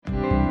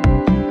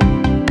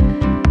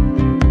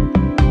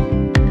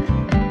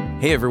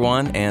Hey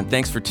everyone, and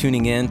thanks for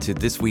tuning in to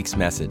this week's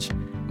message.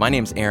 My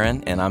name's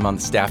Aaron, and I'm on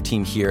the staff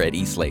team here at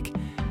Eastlake.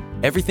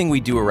 Everything we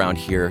do around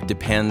here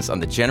depends on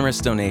the generous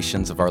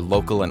donations of our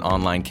local and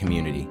online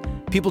community.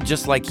 People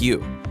just like you,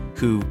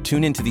 who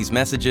tune into these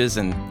messages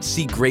and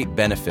see great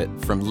benefit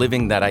from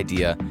living that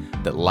idea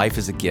that life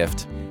is a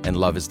gift and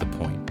love is the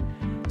point.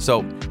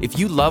 So, if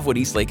you love what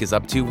Eastlake is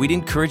up to, we'd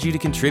encourage you to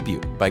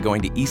contribute by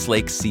going to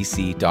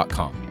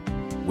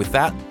eastlakecc.com. With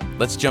that,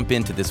 let's jump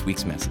into this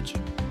week's message.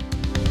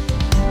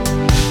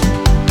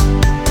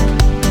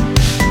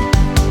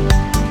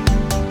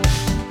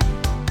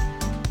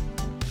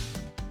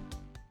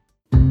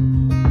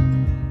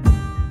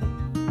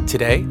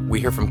 Today, we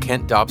hear from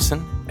Kent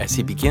Dobson as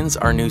he begins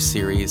our new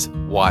series,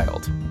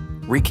 Wild,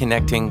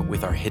 Reconnecting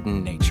with Our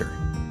Hidden Nature.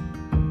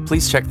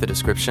 Please check the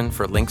description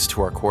for links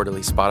to our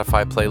quarterly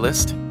Spotify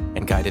playlist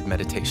and guided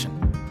meditation.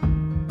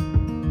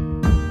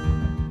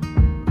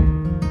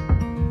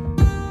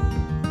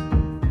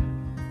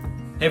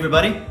 Hey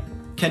everybody,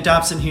 Kent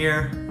Dobson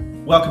here.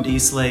 Welcome to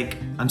Eastlake.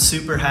 I'm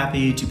super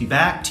happy to be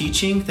back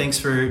teaching. Thanks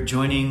for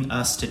joining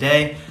us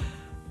today.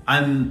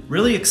 I'm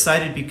really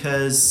excited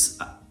because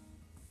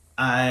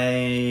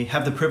I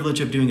have the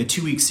privilege of doing a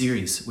 2-week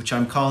series, which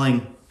I'm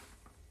calling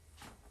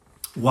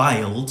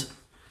Wild,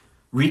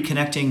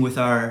 Reconnecting with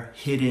Our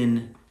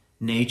Hidden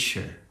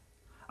Nature.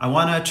 I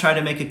want to try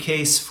to make a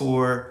case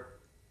for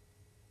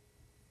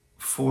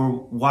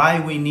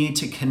why we need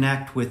to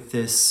connect with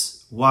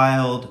this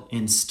wild,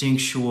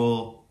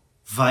 instinctual,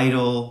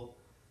 vital,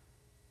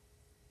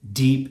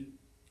 deep,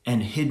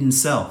 and hidden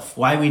self.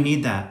 Why we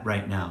need that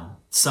right now.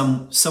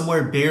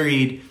 Somewhere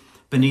buried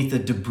beneath the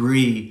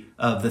debris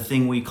of the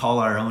thing we call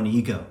our own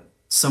ego.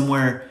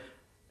 Somewhere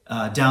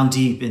down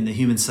deep in the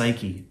human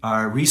psyche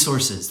are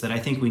resources that I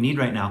think we need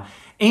right now.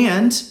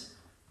 And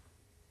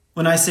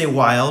when I say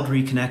wild,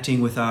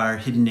 reconnecting with our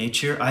hidden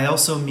nature, I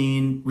also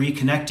mean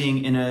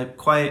reconnecting in a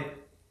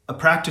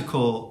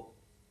practical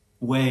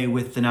way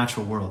with the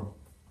natural world,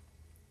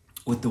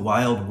 with the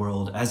wild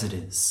world as it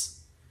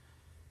is,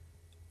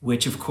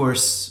 which of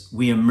course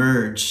we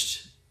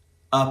emerged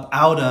up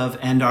out of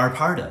and are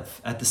part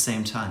of at the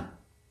same time.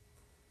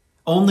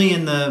 Only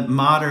in the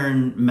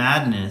modern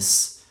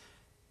madness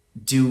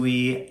do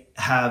we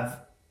have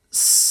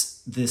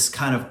this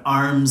kind of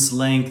arm's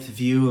length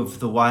view of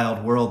the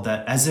wild world,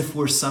 that as if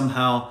we're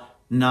somehow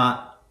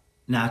not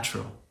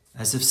natural,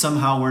 as if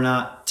somehow we're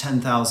not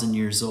 10,000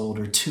 years old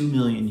or 2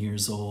 million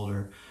years old,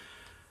 or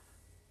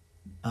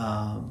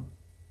that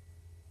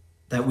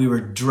we were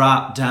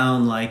dropped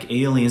down like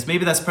aliens.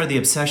 Maybe that's part of the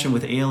obsession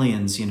with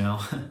aliens,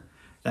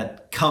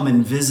 that come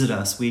and visit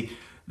us.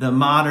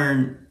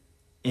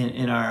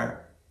 In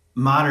our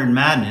modern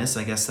madness,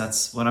 I guess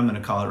that's what I'm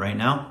going to call it right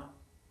now,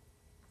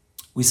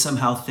 we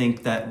somehow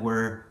think that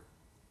we're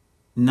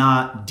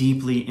not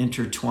deeply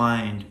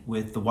intertwined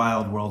with the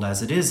wild world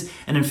as it is.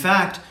 And in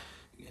fact,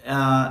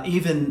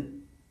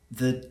 even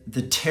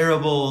the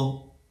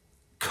terrible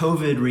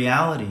COVID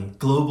reality,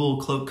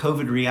 global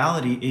COVID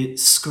reality, it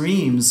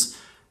screams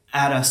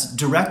at us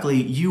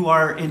directly, you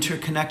are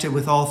interconnected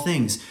with all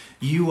things.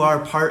 You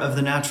are part of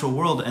the natural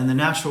world, and the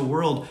natural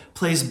world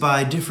plays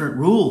by different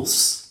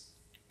rules.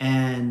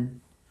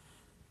 And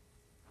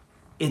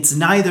it's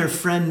neither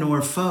friend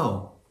nor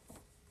foe.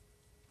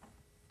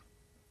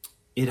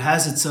 It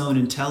has its own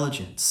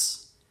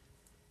intelligence.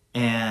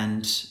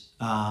 And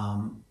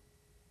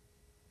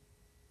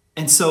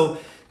so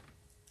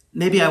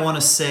maybe I want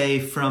to say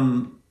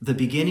from the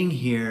beginning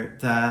here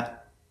that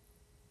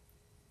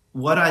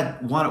what I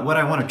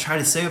want to try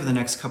to say over the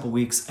next couple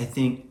weeks, I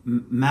think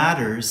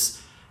matters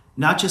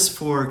not just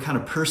for kind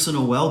of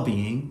personal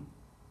well-being.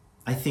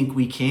 I think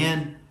we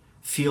can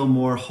feel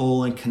more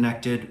whole and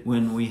connected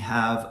when we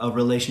have a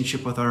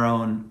relationship with our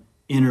own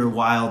inner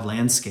wild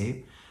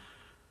landscape.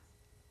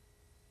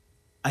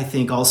 I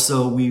think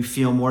also we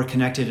feel more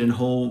connected and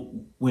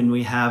whole when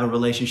we have a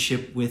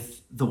relationship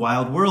with the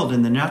wild world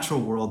and the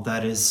natural world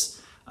that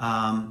is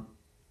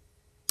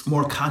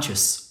more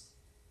conscious.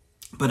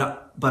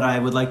 But I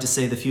would like to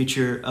say the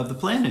future of the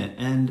planet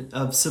and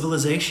of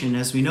civilization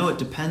as we know it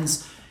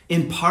depends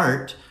in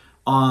part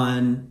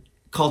on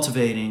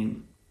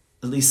cultivating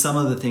at least some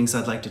of the things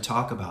I'd like to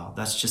talk about.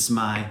 That's just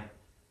my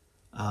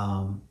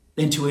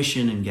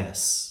intuition and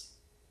guess.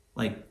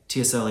 Like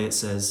T.S. Eliot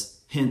says,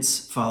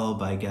 hints followed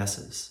by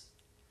guesses.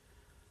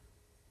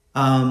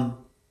 So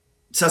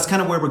that's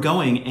kind of where we're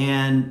going.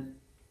 And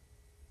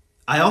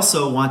I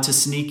also want to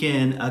sneak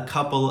in a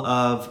couple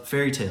of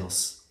fairy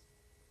tales.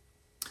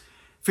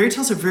 Fairy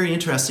tales are very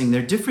interesting.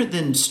 They're different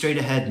than straight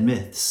ahead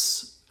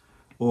myths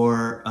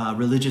or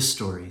religious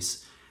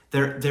stories.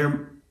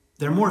 They're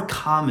more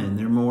common,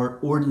 they're more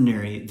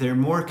ordinary, they're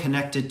more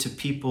connected to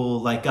people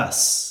like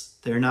us.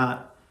 They're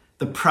not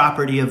the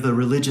property of the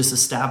religious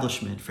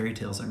establishment, fairy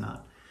tales are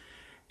not.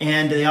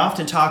 And they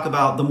often talk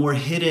about the more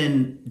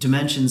hidden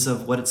dimensions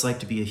of what it's like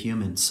to be a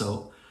human.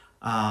 So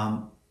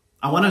I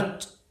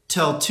want to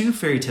tell 2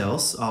 fairy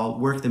tales, I'll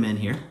work them in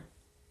here.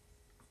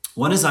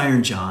 One is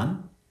Iron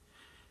John,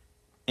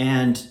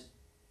 and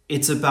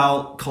it's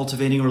about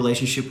cultivating a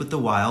relationship with the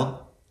wild.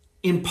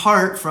 in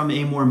part from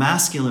a more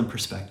masculine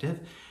perspective.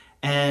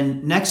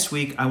 And next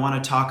week, I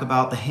want to talk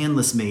about the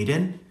Handless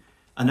Maiden,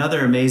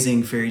 another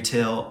amazing fairy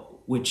tale,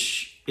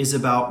 which is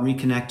about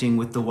reconnecting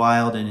with the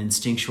wild and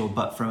instinctual,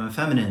 but from a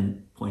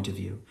feminine point of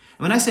view. And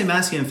when I say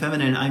masculine and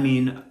feminine, I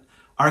mean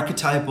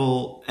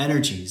archetypal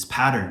energies,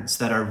 patterns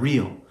that are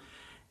real.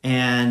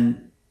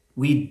 And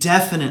we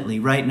definitely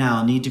right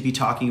now need to be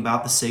talking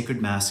about the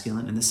sacred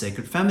masculine and the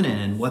sacred feminine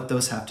and what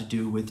those have to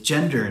do with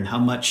gender and how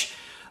much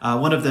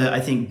one of the,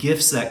 I think,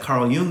 gifts that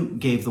Carl Jung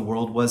gave the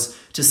world was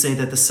to say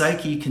that the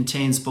psyche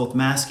contains both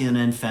masculine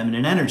and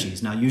feminine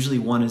energies. Now, usually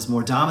one is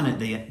more dominant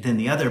than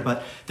the other,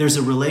 but there's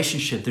a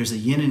relationship, there's a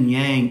yin and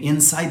yang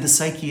inside the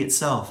psyche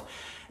itself.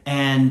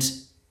 And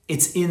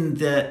it's in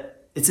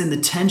the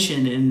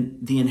tension and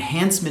the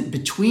enhancement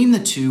between the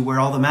two where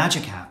all the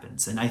magic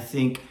happens. And I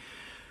think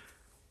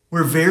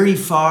we're very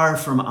far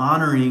from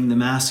honoring the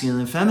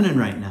masculine and feminine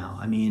right now.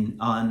 I mean,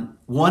 on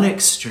one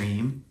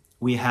extreme,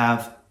 we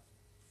have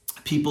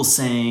people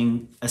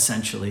saying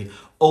essentially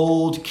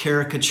old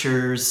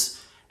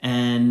caricatures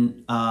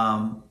and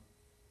kind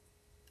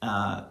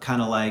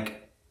of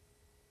like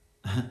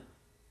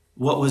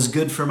what was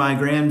good for my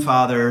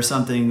grandfather or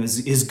something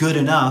is good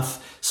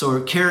enough.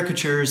 So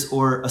caricatures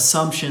or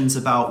assumptions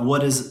about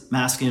what is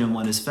masculine and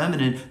what is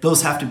feminine,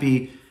 those have to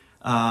be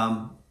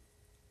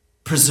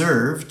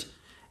preserved.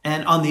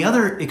 And on the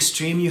other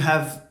extreme, you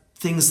have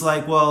things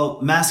like,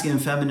 well, masculine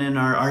and feminine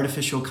are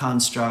artificial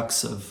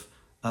constructs of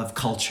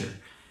culture.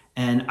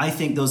 And I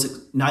think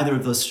neither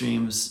of those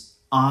streams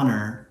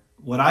honor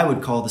what I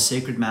would call the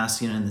sacred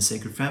masculine and the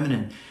sacred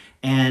feminine.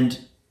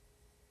 And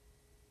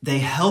they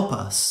help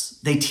us,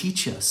 they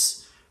teach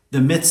us.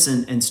 The myths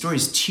and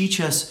stories teach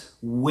us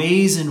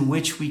ways in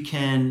which we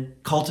can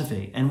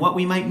cultivate and what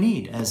we might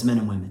need as men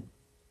and women.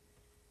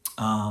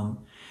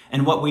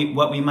 And what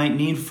we might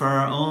need for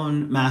our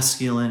own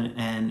masculine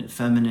and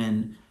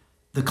feminine,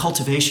 the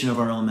cultivation of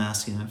our own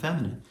masculine and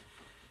feminine.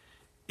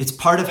 It's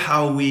part of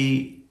how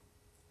we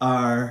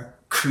are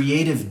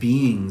creative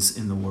beings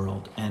in the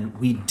world, and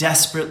we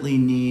desperately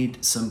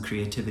need some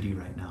creativity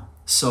right now.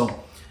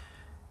 So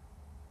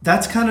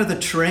that's kind of the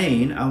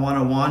terrain I want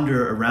to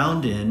wander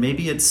around in.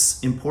 Maybe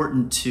it's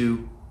important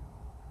to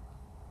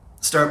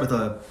start with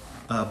a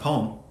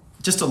poem,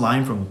 just a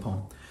line from a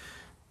poem.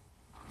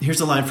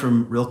 Here's a line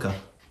from Rilke.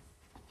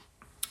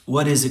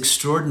 What is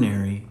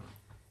extraordinary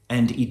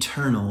and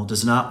eternal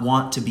does not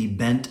want to be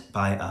bent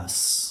by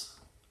us.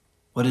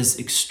 What is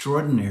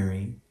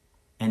extraordinary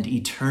and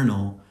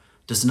eternal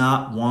does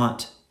not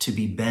want to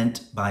be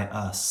bent by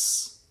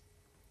us.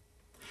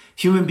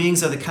 Human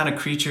beings are the kind of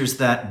creatures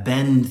that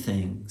bend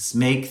things,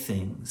 make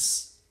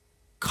things,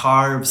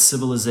 carve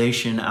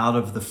civilization out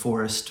of the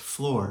forest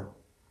floor.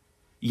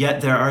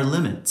 Yet there are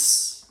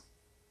limits.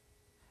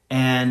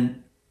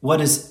 And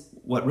what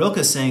Rilke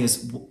is saying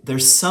is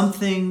there's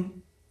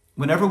something,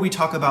 whenever we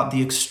talk about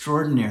the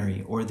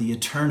extraordinary or the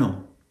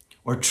eternal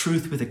or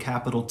truth with a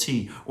capital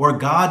T or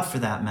God for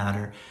that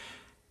matter,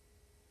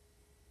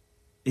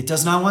 it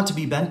does not want to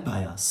be bent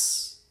by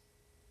us.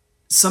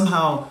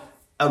 Somehow,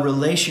 a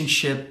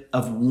relationship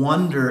of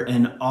wonder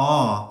and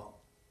awe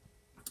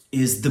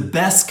is the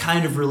best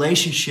kind of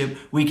relationship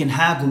we can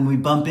have when we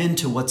bump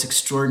into what's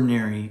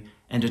extraordinary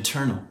and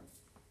eternal,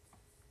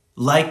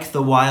 like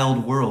the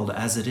wild world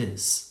as it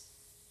is.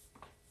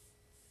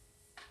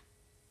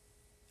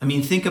 I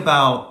mean, think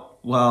about,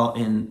 well,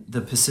 in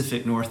the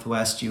Pacific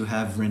Northwest, you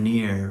have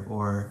Rainier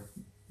or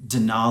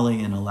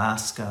Denali in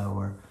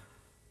Alaska,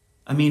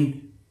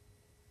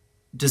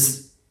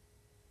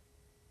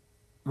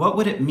 what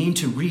would it mean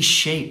to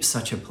reshape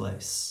such a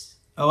place?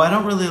 Oh, I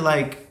don't really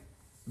like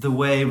the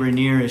way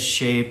Rainier is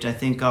shaped. I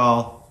think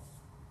I'll,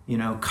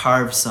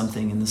 carve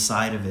something in the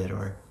side of it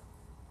or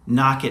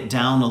knock it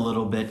down a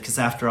little bit because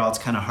after all, it's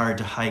kind of hard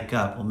to hike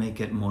up. We'll make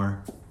it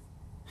more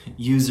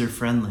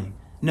user-friendly.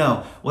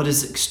 No, what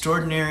is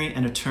extraordinary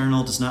and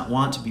eternal does not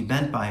want to be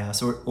bent by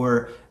us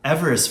or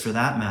Everest for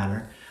that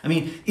matter. I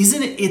mean,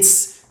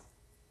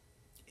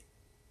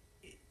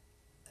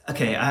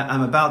 Okay,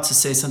 I'm about to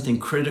say something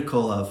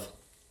critical of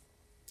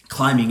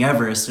climbing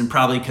Everest, and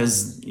probably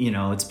because,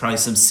 it's probably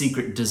some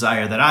secret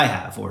desire that I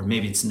have, or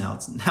maybe it's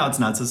not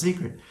so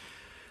secret.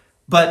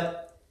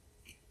 But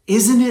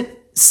isn't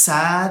it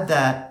sad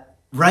that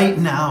right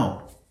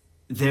now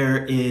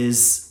there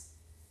is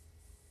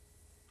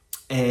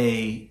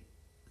a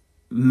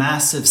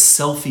massive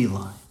selfie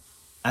line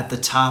at the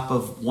top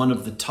of one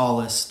of the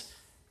tallest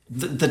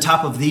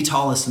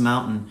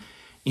mountain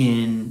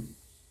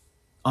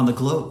on the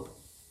globe?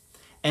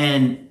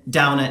 And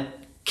down at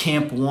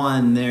Camp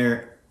 1,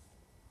 there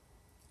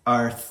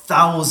are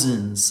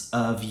thousands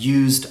of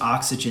used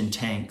oxygen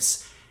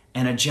tanks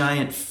and a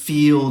giant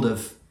field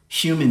of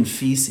human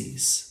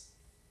feces.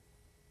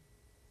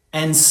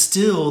 And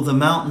still the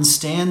mountain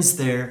stands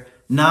there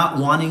not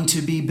wanting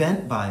to be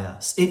bent by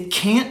us. It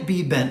can't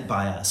be bent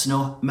by us,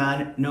 no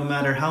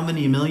matter how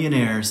many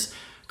millionaires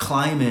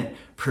climb it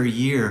per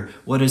year.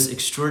 What is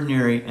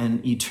extraordinary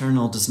and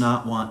eternal does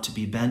not want to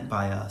be bent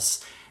by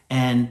us.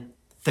 And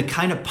the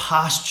kind of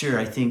posture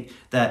I think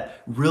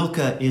that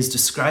Rilke is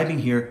describing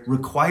here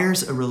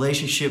requires a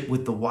relationship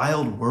with the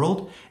wild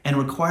world and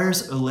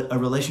requires a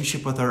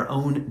relationship with our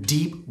own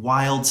deep,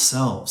 wild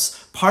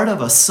selves. Part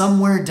of us,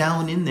 somewhere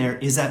down in there,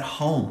 is at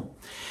home,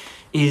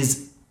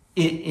 is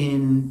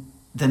in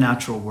the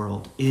natural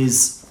world,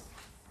 is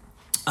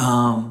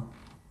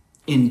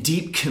in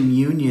deep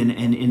communion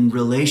and in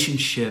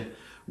relationship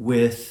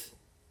with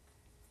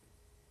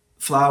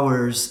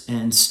flowers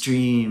and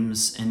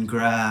streams and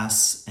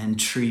grass and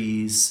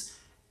trees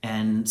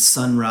and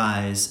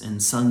sunrise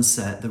and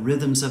sunset, the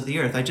rhythms of the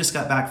earth. I just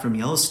got back from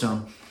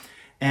Yellowstone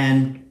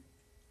and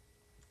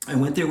I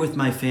went there with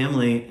my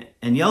family,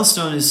 and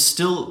Yellowstone is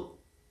still,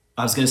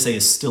 I was going to say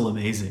is still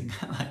amazing.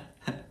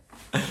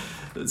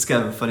 It's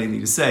kind of a funny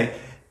thing to say.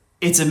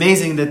 It's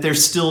amazing that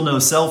there's still no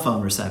cell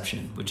phone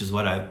reception, which is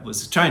what I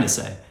was trying to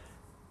say.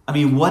 I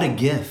mean, what a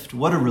gift,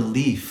 what a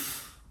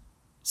relief.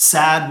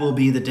 Sad will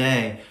be the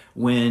day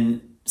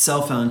when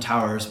cell phone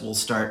towers will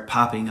start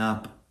popping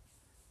up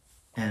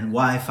and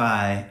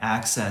Wi-Fi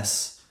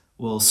access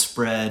will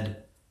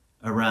spread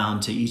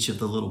around to each of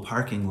the little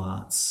parking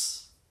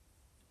lots.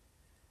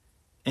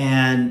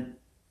 And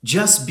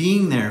just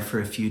being there for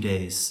a few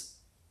days,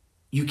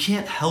 you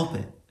can't help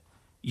it.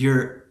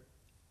 Your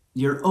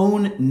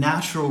own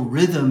natural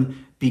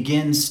rhythm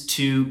begins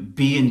to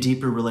be in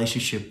deeper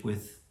relationship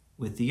with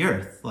the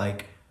earth.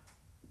 Like,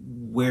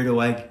 where do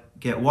I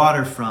get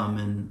water from,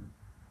 and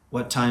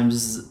what time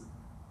does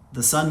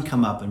the sun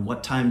come up, and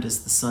what time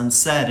does the sun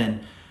set,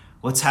 and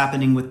what's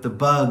happening with the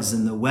bugs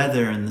and the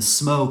weather and the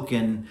smoke,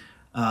 and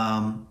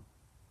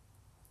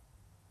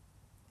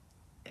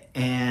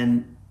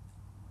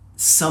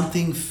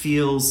something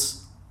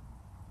feels,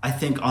 I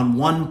think, on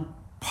one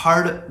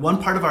part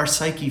of our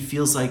psyche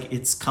feels like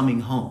it's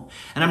coming home.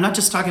 And I'm not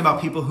just talking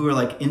about people who are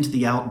like into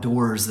the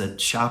outdoors that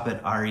shop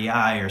at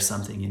REI or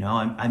something, you know.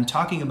 I'm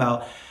talking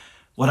about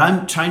what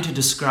I'm trying to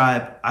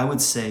describe, I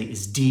would say,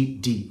 is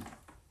deep, deep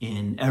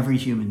in every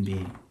human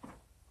being.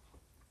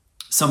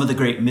 Some of the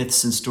great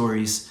myths and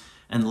stories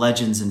and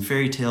legends and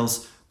fairy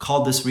tales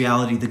called this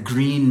reality the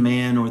green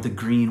man or the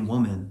green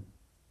woman.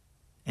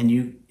 And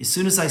you, as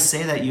soon as I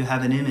say that, you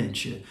have an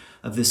image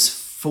of this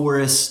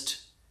forest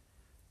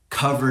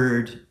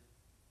covered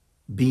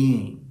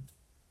being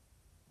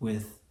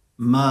with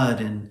mud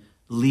and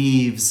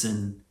leaves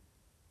and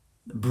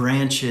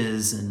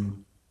branches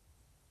and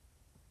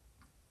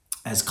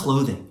as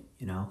clothing,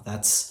 you know.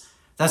 That's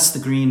the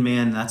green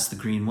man, that's the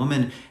green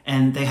woman,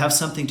 and they have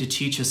something to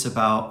teach us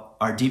about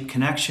our deep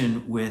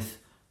connection with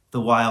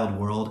the wild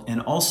world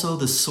and also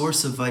the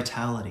source of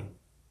vitality.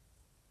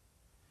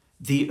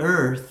 The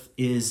earth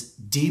is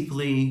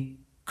deeply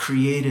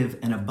creative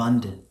and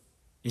abundant.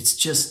 It's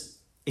just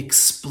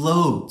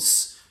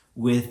explodes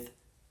with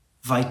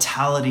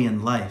vitality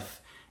and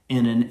life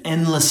in an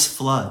endless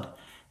flood.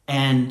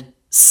 And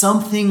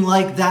something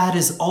like that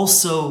is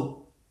also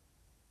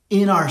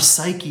in our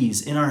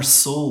psyches, in our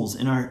souls,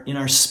 in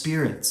our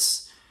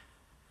spirits.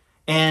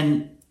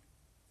 And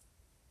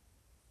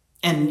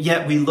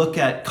yet we look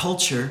at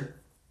culture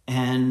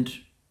and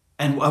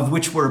of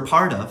which we're a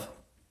part of,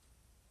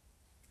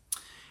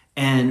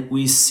 and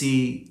we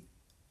see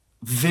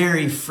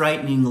very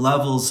frightening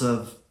levels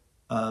of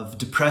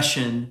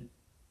depression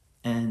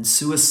and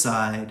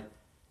suicide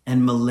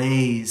and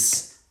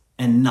malaise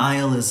and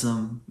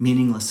nihilism,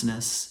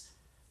 meaninglessness,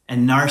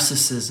 and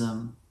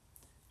narcissism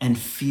and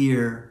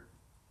fear.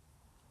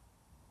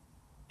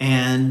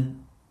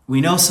 And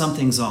we know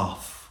something's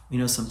off. We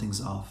know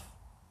something's off.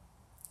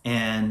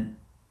 And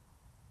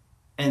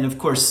of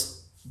course,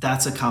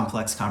 that's a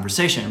complex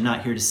conversation. I'm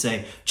not here to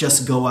say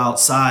just go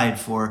outside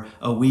for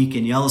a week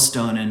in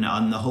Yellowstone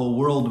and the whole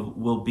world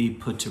will be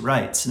put to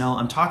rights. No,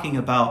 I'm talking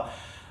about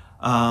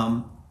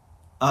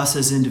us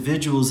as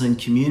individuals and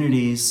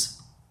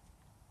communities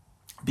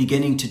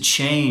beginning to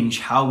change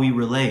how we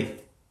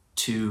relate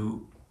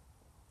to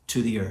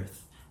the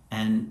earth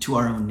and to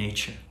our own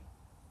nature.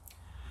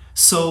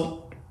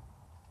 So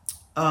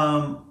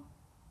I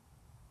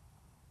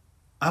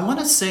want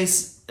to say,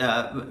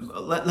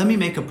 let me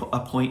make a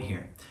point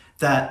here,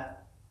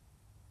 that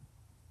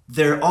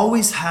there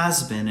always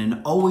has been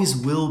and always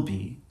will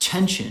be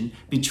tension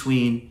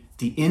between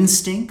the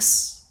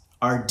instincts,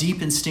 our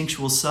deep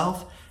instinctual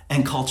self,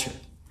 and culture.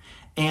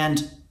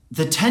 And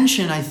the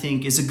tension, I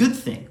think, is a good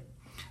thing.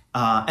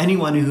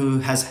 Anyone who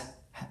has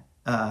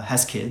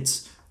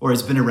kids or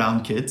has been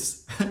around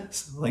kids,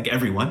 like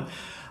everyone,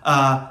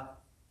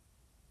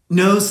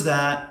 knows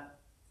that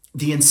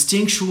the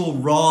instinctual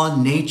raw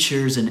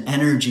natures and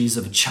energies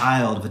of a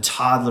child, of a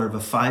toddler, of a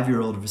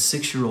 5-year-old, of a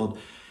 6-year-old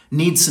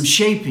need some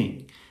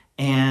shaping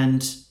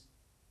and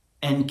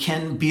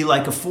can be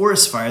like a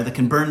forest fire that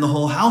can burn the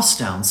whole house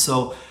down.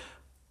 So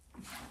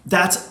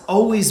that's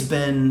always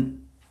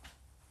been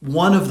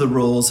one of the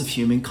roles of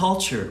human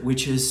culture,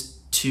 which is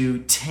to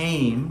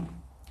tame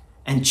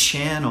and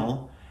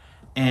channel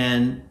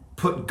and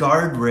put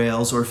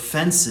guardrails or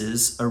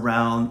fences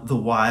around the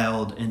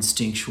wild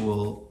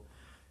instinctual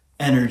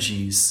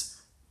energies.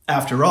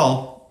 After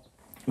all,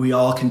 We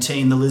all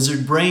contain the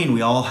lizard brain.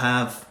 We all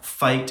have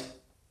fight,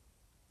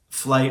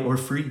 flight, or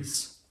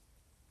freeze.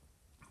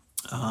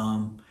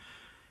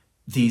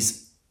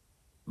 These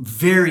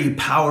very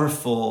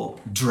powerful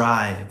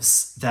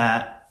drives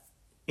that,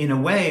 in a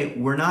way,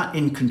 we're not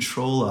in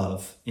control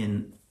of,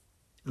 at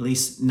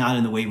least not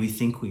in the way we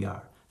think we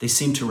are. They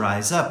seem to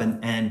rise up.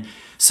 And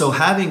so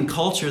having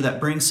culture that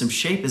brings some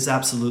shape is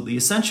absolutely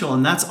essential.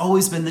 And that's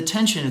always been the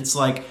tension. It's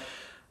like,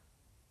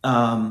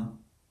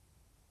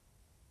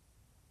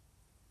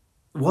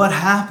 what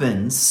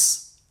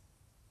happens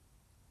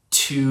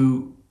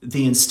to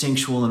the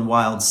instinctual and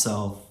wild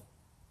self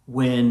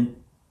when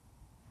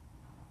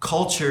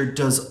culture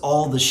does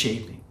all the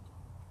shaping?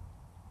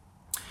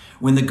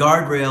 When the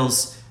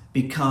guardrails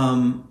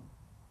become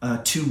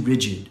too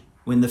rigid,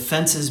 when the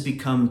fences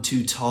become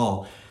too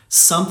tall,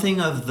 something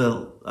of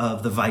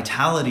the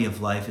vitality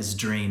of life is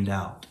drained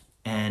out.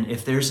 And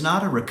if there's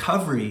not a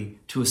recovery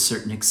to a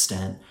certain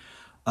extent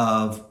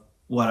of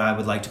what I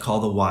would like to call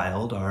the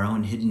wild, our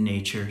own hidden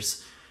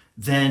natures,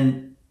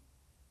 then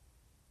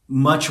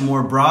much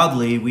more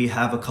broadly, we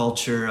have a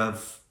culture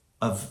of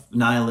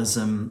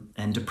nihilism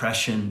and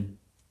depression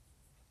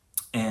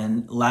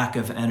and lack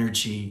of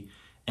energy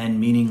and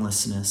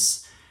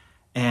meaninglessness.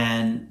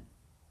 And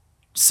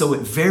so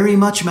it very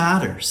much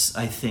matters,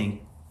 I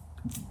think,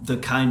 the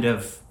kind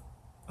of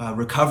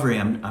recovery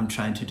I'm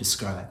trying to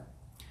describe.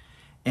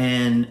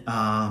 And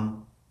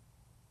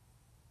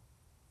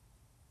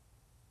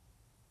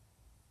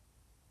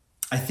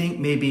I think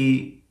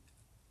maybe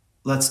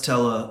let's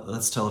tell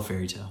a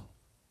fairy tale.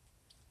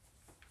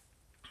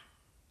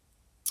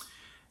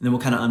 And then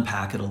we'll kind of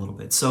unpack it a little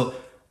bit. So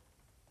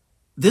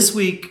this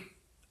week,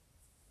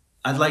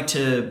 I'd like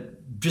to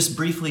just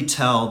briefly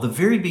tell the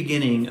very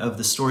beginning of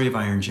the story of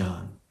Iron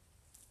John.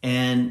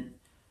 And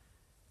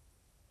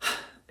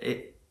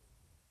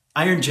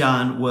Iron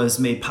John was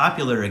made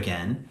popular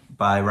again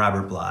by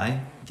Robert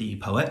Bly, the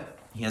poet.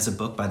 He has a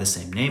book by the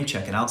same name.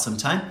 Check it out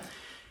sometime.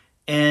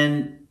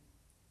 And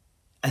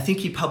I think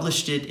he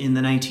published it in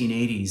the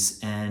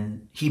 1980s.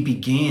 And he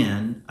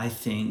began, I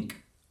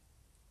think,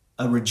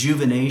 a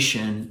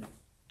rejuvenation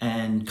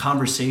and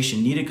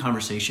needed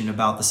conversation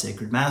about the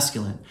sacred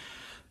masculine.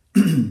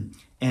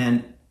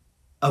 And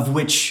of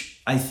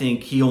which I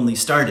think he only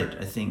started.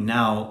 I think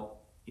now,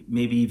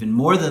 maybe even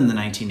more than the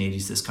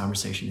 1980s, this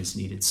conversation is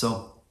needed.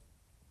 So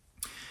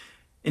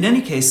in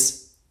any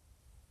case,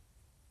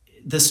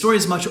 the story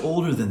is much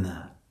older than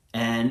that.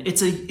 And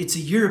it's a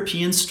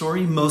European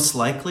story, most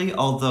likely,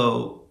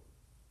 although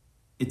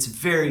it's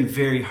very,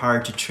 very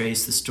hard to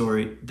trace the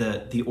story,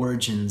 the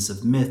origins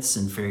of myths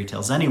and fairy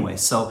tales anyway.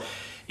 So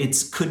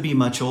it could be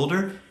much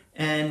older.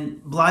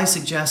 And Bly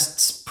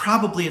suggests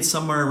probably it's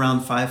somewhere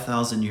around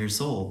 5,000 years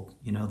old.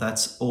 You know,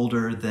 that's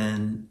older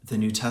than the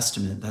New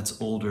Testament.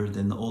 That's older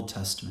than the Old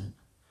Testament.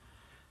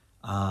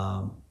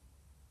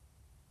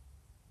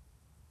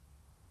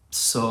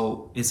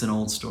 So it's an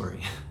old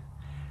story.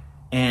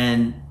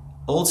 And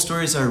old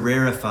stories are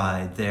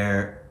rarefied.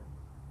 They're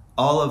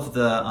all of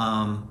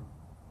the,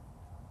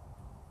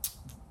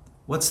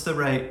 what's the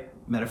right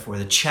metaphor?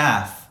 The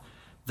chaff,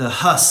 the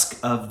husk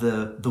of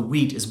the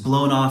wheat is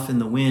blown off in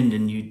the wind,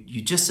 and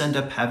you just end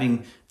up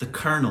having the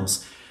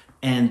kernels.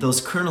 And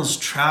those kernels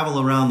travel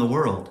around the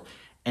world,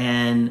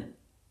 and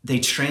they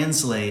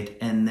translate,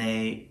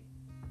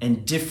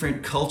 and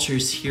different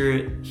cultures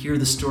hear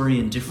the story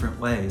in different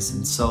ways.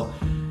 And so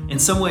in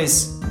some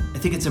ways, I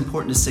think it's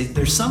important to say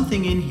there's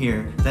something in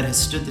here that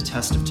has stood the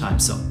test of time.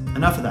 So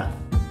enough of that.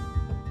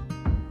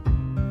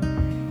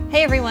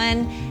 Hey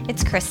everyone,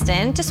 it's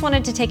Kristen. Just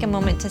wanted to take a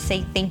moment to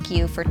say thank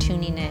you for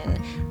tuning in.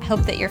 I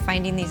hope that you're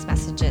finding these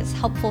messages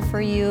helpful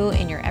for you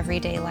in your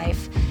everyday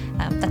life.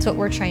 That's what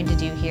we're trying to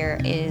do here,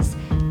 is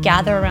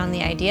gather around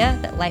the idea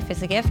that life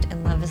is a gift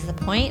and love is the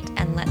point,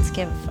 and let's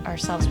give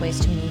ourselves ways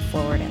to move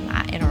forward in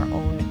that in our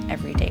own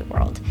everyday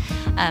world.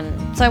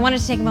 So I wanted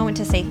to take a moment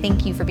to say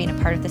thank you for being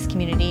a part of this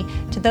community.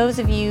 To those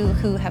of you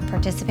who have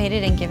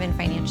participated and given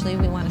financially,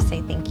 we want to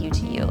say thank you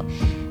to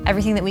you.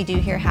 Everything that we do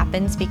here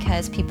happens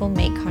because people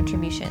make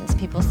contributions.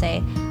 People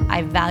say,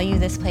 I value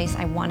this place,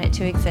 I want it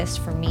to exist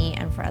for me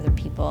and for other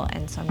people,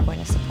 and so I'm going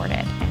to support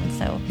it. And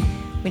so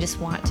we just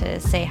want to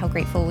say how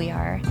grateful we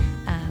are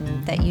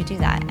that you do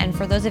that. And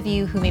for those of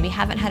you who maybe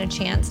haven't had a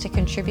chance to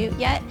contribute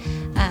yet,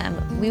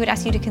 we would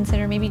ask you to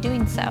consider maybe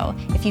doing so.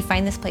 If you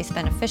find this place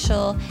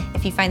beneficial,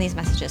 if you find these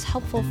messages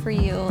helpful for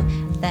you,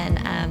 then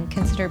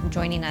consider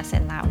joining us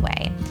in that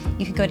way.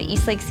 You can go to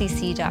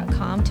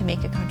eastlakecc.com to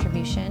make a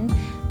contribution,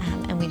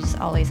 and we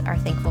just always are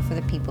thankful for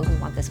the people who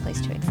want this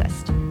place to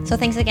exist. So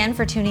thanks again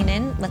for tuning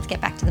in. Let's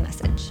get back to the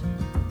message.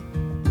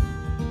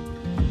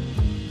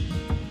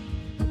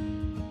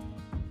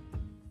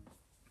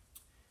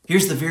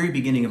 Here's the very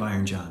beginning of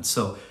Iron John.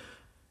 So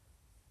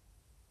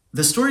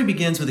the story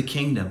begins with a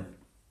kingdom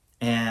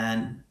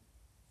and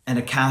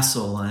a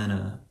castle and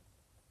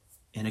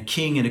a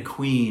king and a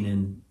queen,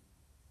 and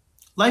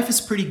life is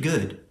pretty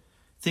good.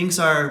 Things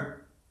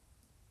are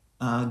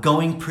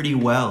going pretty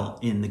well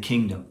in the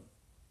kingdom.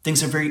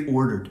 Things are very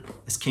ordered,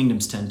 as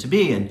kingdoms tend to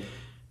be, and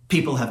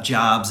people have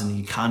jobs and the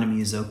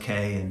economy is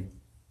okay, and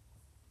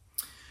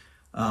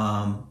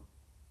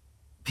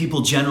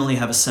people generally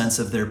have a sense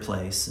of their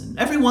place. And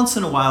every once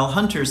in a while,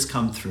 hunters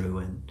come through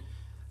and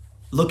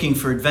looking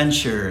for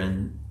adventure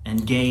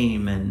and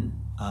game and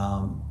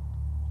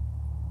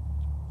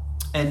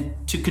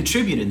to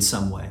contribute in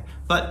some way.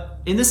 But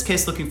in this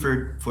case, looking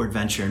for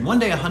adventure. And one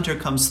day a hunter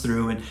comes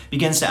through and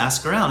begins to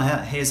ask around,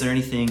 hey, is there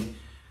anything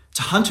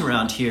to hunt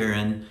around here?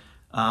 And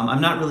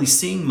I'm not really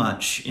seeing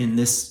much in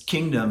this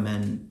kingdom,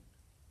 and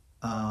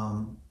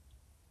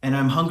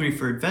I'm hungry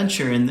for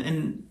adventure.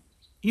 And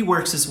he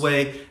works his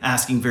way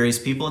asking various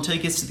people until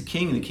he gets to the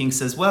king. And the king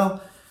says,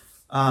 well,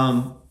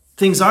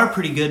 things are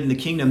pretty good in the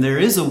kingdom.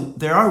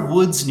 There are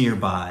woods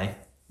nearby,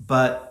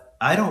 but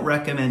I don't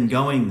recommend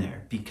going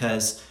there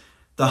because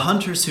the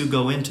hunters who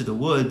go into the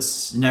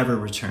woods never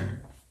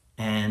return.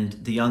 And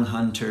the young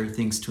hunter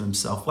thinks to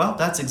himself, well,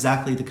 that's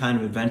exactly the kind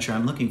of adventure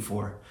I'm looking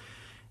for,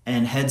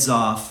 and heads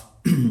off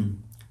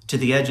to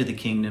the edge of the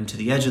kingdom, to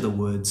the edge of the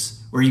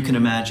woods, where you can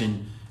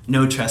imagine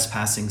no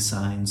trespassing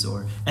signs,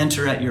 or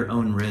enter at your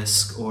own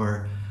risk,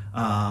 or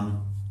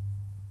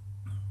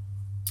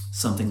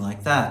something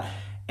like that.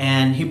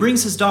 And he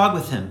brings his dog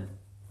with him,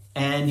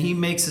 and he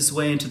makes his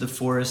way into the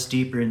forest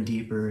deeper and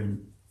deeper,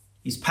 and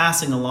he's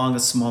passing along a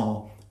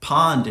small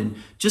pond, and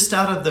just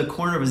out of the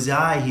corner of his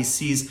eye, he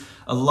sees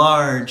a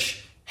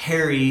large,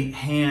 hairy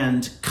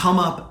hand come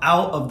up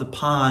out of the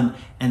pond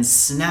and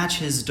snatch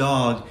his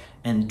dog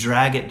and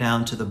drag it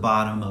down to the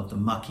bottom of the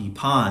mucky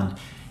pond.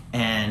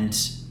 And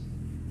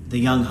the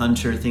young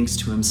hunter thinks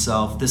to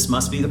himself, this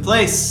must be the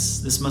place.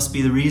 This must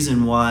be the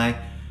reason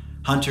why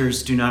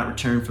hunters do not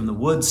return from the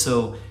woods.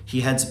 So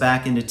he heads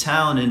back into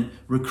town and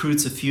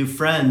recruits a few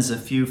friends, a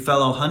few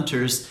fellow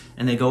hunters,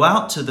 and they go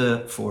out to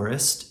the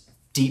forest,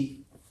 deep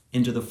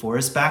into the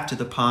forest, back to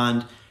the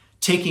pond,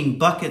 taking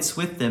buckets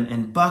with them,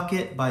 and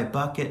bucket by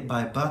bucket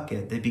by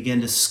bucket, they begin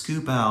to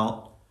scoop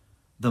out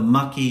the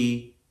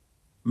mucky,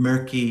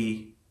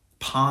 murky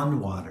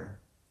pond water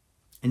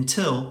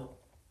until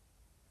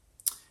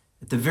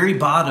at the very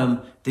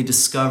bottom, they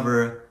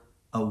discover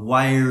a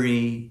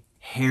wiry,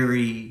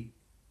 hairy,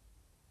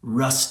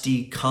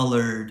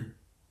 rusty-colored,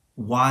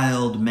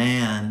 wild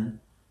man,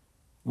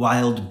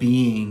 wild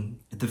being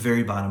at the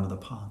very bottom of the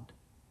pond.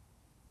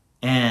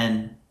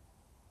 And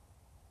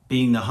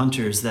being the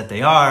hunters that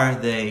they are,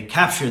 they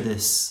capture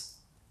this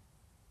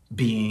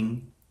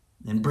being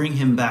and bring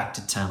him back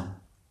to town.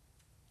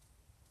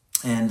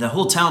 And the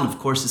whole town, of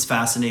course, is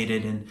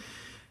fascinated. And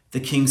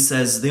the king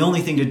says the only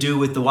thing to do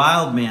with the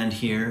wild man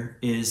here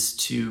is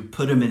to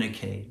put him in a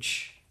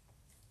cage,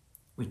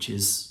 which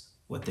is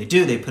what they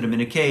do. They put him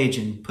in a cage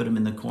and put him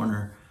in the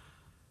corner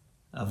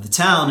of the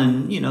town.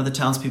 And, the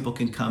townspeople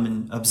can come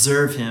and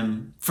observe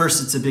him.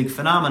 First, it's a big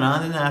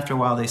phenomenon. And then after a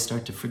while, they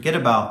start to forget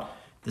about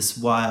this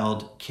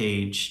wild,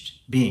 caged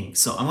being.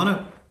 So I want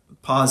to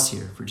pause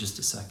here for just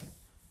a second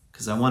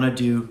because I want to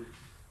do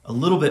a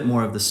little bit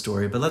more of the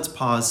story, but let's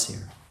pause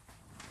here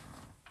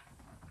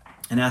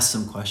and ask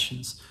some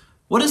questions.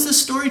 What is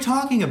this story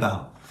talking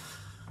about?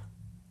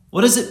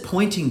 What is it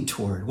pointing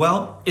toward?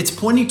 Well, it's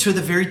pointing to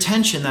the very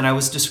tension that I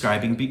was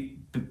describing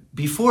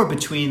before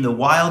between the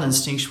wild,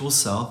 instinctual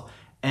self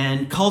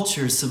and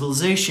culture,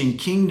 civilization,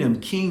 kingdom,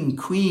 king,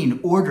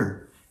 queen,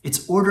 order.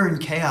 It's order and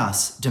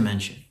chaos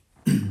dimension.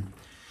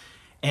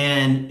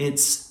 And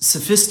it's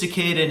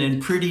sophisticated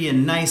and pretty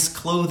and nice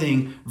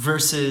clothing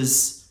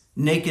versus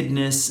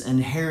nakedness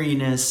and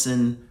hairiness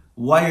and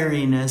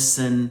wiriness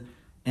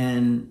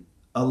and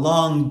a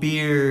long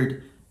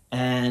beard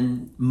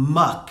and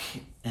muck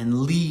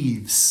and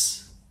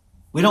leaves.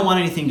 We don't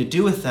want anything to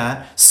do with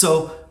that.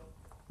 So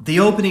the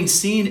opening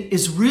scene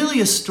is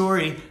really a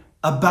story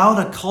about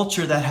a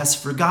culture that has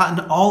forgotten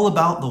all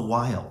about the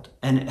wild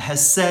and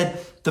has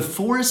said the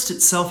forest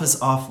itself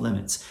is off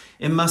limits.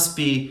 It must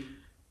be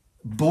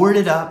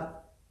boarded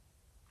up.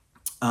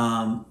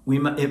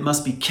 It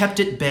must be kept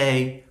at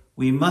bay.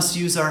 We must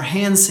use our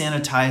hand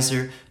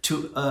sanitizer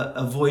to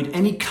avoid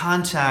any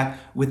contact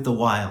with the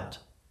wild.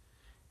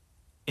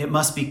 It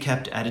must be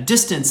kept at a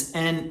distance,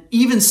 and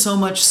even so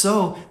much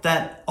so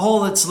that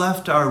all that's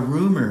left are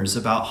rumors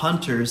about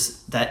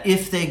hunters that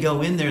if they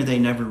go in there, they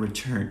never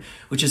return,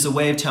 which is a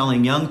way of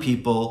telling young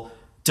people,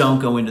 don't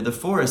go into the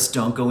forest,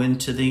 don't go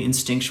into the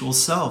instinctual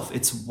self.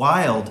 It's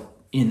wild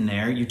in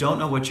there. You don't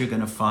know what you're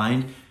going to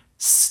find.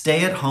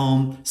 Stay at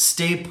home,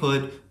 stay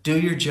put, do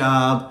your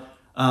job,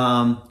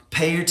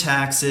 pay your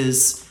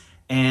taxes,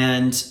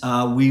 and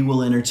we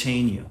will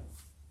entertain you.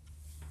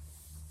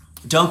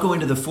 Don't go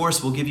into the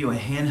forest. We'll give you a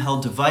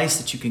handheld device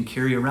that you can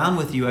carry around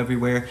with you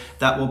everywhere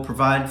that will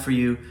provide for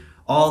you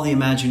all the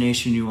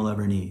imagination you will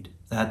ever need.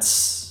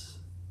 That's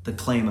the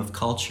claim of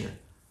culture.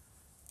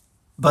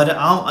 But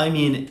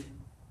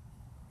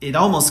it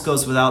almost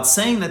goes without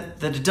saying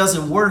that it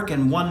doesn't work,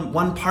 and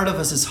one part of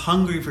us is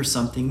hungry for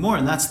something more,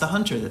 and that's the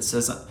hunter that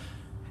says,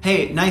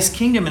 hey, nice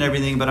kingdom and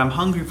everything, but I'm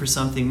hungry for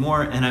something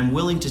more, and I'm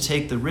willing to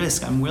take the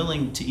risk. I'm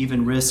willing to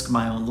even risk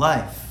my own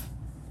life.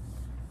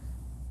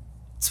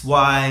 It's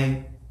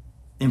why,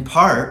 in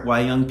part,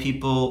 why young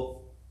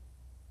people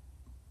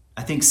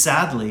I think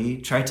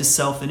sadly, try to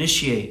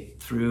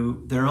self-initiate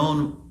through their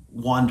own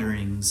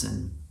wanderings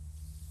and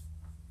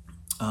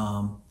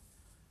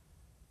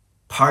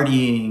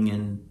partying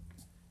and,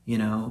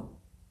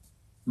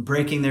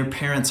 breaking their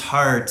parents'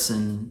 hearts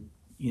and,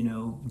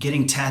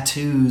 getting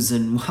tattoos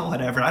and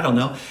whatever, I don't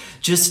know.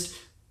 Just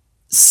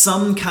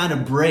some kind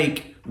of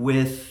break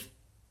with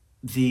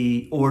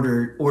the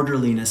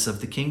orderliness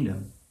of the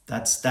kingdom.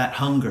 That's that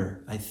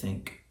hunger, I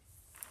think.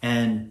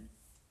 And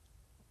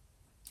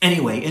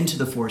anyway, into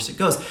the forest it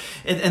goes.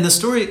 And the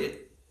story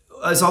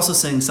is also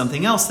saying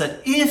something else,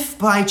 that if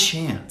by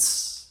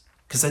chance,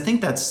 because I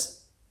think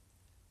that's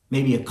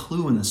maybe a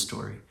clue in the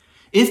story,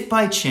 if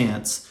by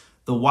chance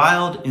the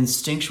wild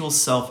instinctual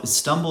self is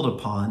stumbled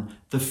upon,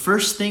 the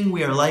first thing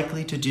we are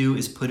likely to do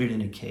is put it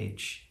in a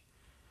cage.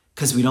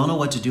 Because we don't know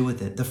what to do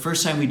with it. The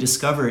first time we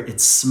discover it,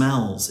 it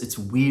smells, it's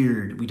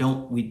weird. We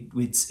don't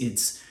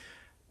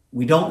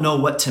know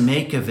what to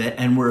make of it,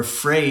 and we're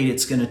afraid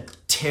it's going to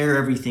tear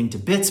everything to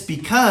bits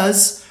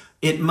because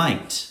it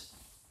might.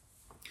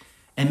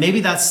 And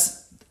maybe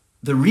that's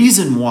the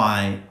reason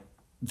why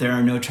there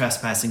are no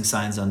trespassing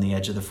signs on the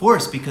edge of the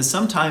forest, because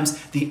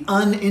sometimes the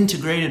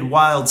unintegrated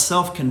wild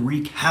self can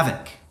wreak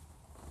havoc.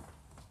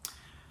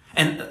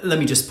 And let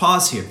me just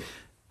pause here.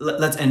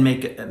 Let's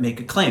make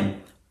a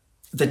claim.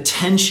 The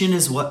tension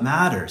is what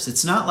matters.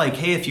 It's not like,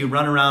 hey, if you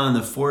run around in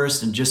the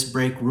forest and just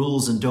break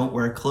rules and don't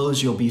wear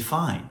clothes, you'll be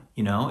fine.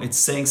 It's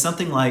saying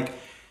something like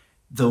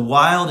the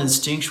wild,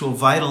 instinctual,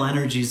 vital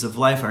energies of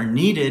life are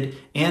needed,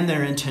 and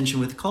they're in tension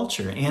with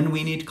culture, and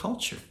we need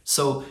culture.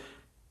 So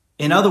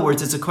in other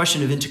words, it's a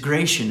question of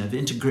integration, of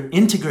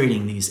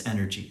integrating these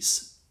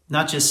energies,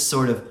 not just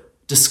sort of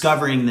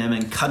discovering them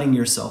and cutting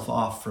yourself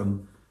off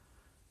from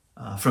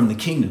the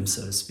kingdom,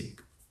 so to speak.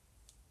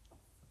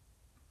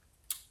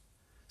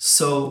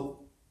 So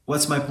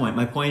what's my point?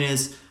 My point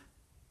is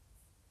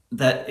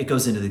that it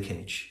goes into the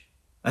cage.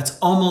 That's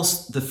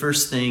almost the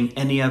first thing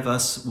any of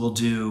us will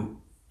do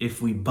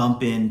if we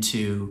bump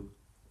into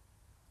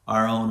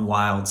our own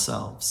wild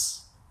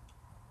selves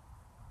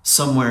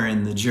somewhere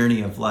in the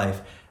journey of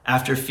life.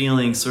 After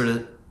feeling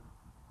sort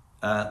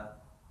of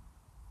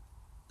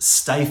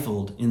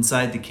stifled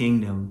inside the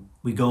kingdom,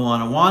 we go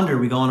on a wander,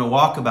 we go on a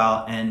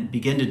walkabout, and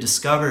begin to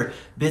discover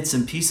bits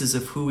and pieces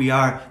of who we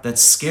are that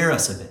scare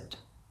us a bit.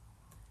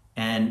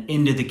 And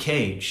into the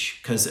cage,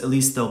 because at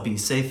least they'll be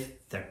safe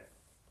there.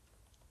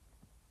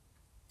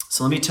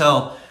 So let me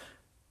tell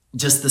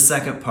just the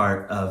second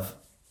part of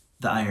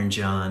the Iron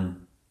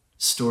John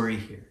story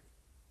here.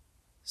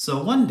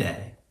 So one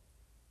day,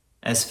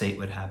 as fate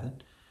would have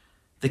it,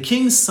 the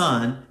king's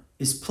son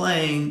is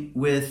playing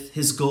with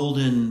his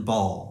golden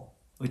ball,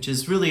 which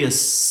is really a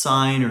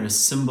sign or a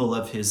symbol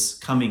of his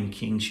coming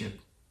kingship.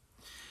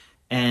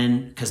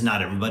 And because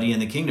not everybody in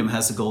the kingdom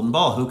has a golden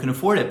ball, who can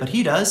afford it? But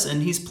he does,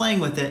 and he's playing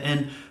with it,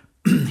 and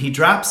he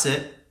drops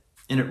it,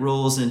 and it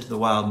rolls into the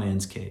wild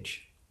man's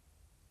cage.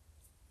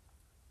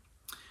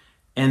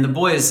 And the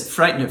boy is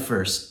frightened at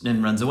first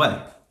and runs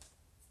away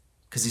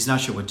because he's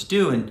not sure what to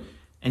do, and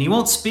he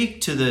won't speak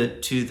to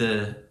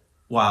the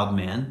wild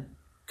man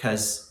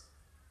because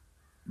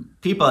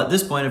people at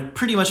this point have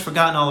pretty much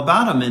forgotten all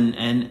about him,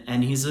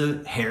 and he's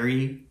a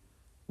hairy,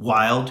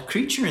 wild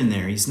creature in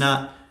there. He's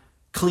not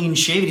clean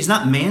shaven. He's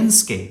not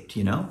manscaped,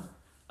 He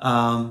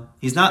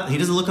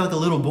doesn't look like a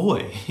little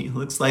boy. He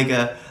looks like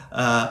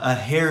a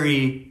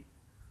hairy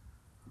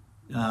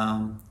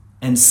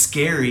and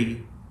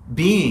scary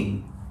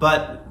being.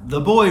 But the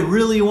boy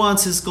really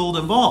wants his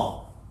golden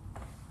ball.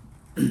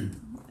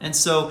 And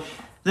so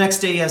the next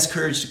day he has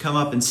courage to come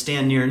up and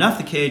stand near enough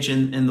the cage,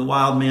 and the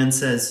wild man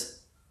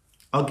says,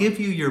 "I'll give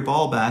you your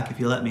ball back if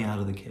you let me out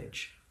of the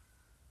cage."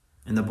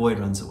 And the boy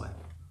runs away.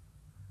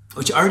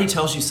 Which already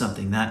tells you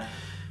something, that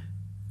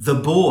the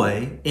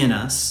boy in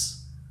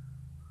us,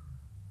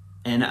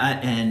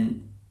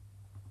 again,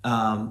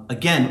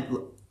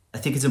 I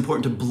think it's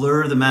important to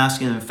blur the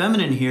masculine and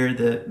feminine here,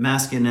 the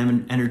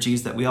masculine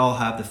energies that we all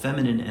have, the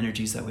feminine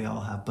energies that we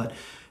all have. But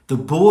the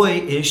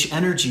boyish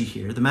energy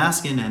here, the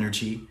masculine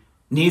energy,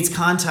 needs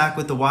contact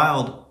with the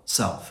wild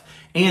self.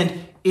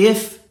 And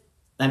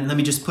let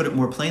me just put it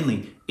more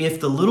plainly,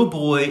 if the little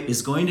boy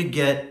is going to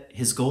get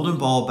his golden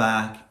ball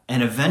back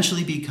and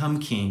eventually become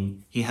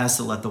king, he has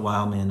to let the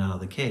wild man out of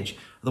the cage.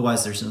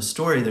 Otherwise, there's no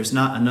story. There's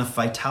not enough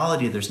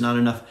vitality. There's not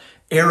enough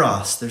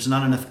eros. There's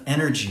not enough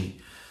energy.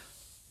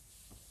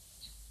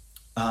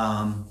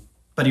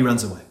 But he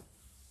runs away.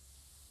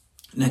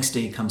 Next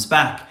day he comes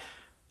back.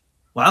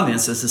 Wild man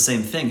says the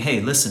same thing. "Hey,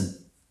 listen,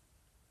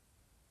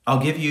 I'll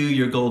give you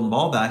your golden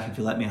ball back if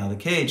you let me out of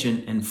the cage."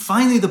 And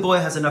finally the boy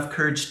has enough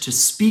courage to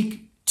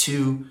speak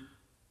to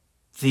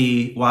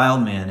the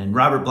wild man. And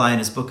Robert Bly in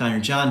his book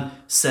Iron John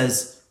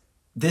says,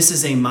 this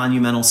is a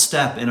monumental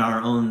step in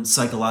our own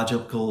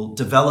psychological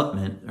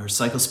development or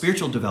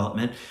psychospiritual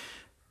development,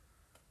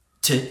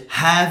 to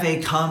have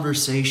a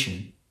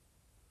conversation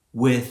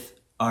with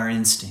our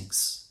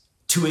instincts,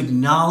 to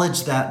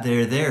acknowledge that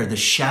they're there, the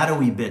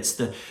shadowy bits,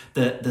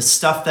 the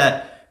stuff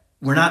that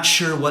we're not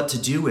sure what to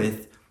do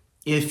with.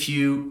 If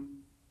you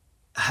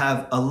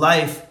have a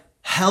life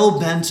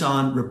hell-bent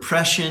on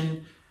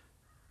repression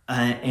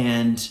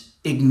and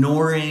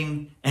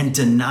ignoring and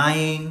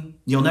denying,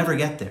 you'll never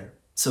get there.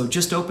 So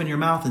just open your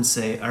mouth and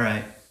say, all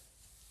right.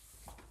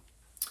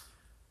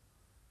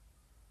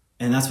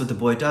 And that's what the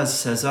boy does. He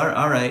says,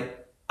 all right,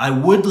 I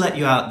would let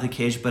you out of the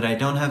cage, but I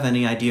don't have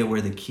any idea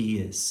where the key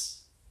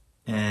is.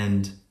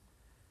 And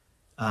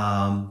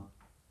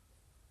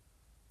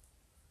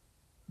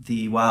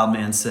the wild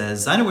man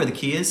says, I know where the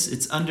key is.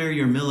 It's under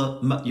your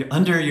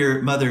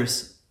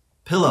mother's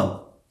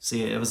pillow.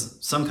 See, it was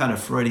some kind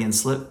of Freudian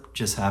slip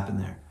just happened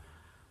there.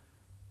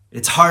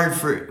 It's hard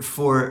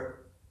for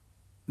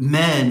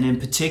men in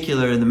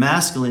particular, in the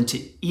masculine,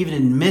 to even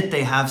admit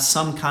they have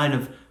some kind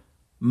of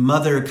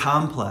mother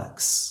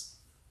complex.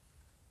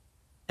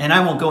 And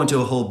I won't go into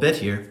a whole bit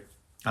here.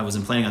 I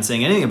wasn't planning on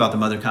saying anything about the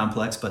mother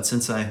complex, but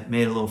since I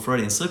made a little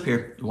Freudian slip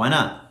here, why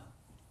not?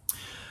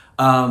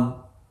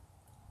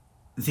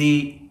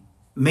 The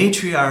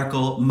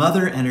matriarchal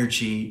mother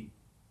energy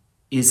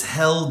is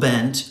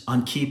hell-bent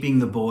on keeping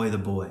the boy the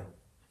boy.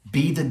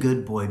 Be the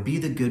good boy, be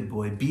the good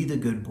boy, be the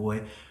good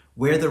boy.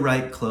 Wear the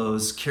right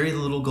clothes, carry the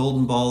little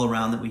golden ball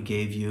around that we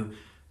gave you.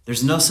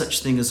 There's no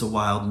such thing as a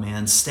wild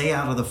man. Stay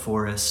out of the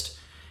forest.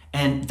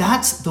 And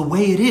that's the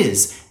way it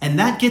is. And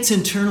that gets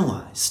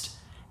internalized.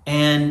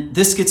 And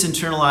this gets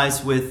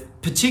internalized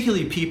with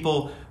particularly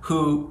people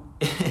who,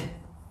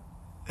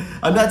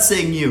 I'm not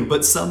saying you,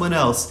 but someone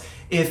else.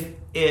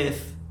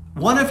 If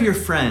one of your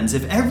friends,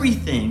 if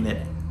everything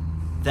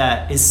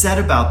that is said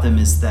about them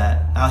is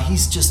that,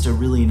 he's just a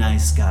really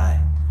nice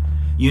guy,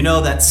 you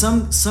know that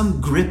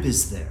some grip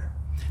is there.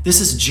 This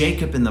is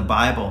Jacob in the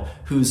Bible,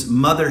 whose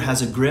mother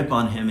has a grip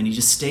on him, and he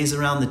just stays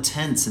around the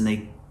tents,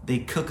 and they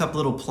cook up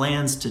little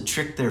plans to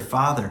trick their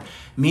father.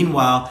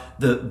 Meanwhile,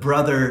 the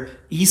brother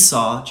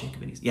Esau,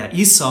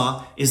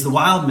 Esau is the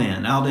wild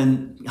man out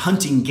in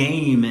hunting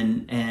game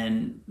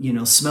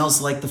and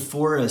smells like the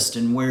forest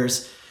and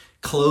wears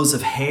clothes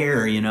of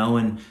hair,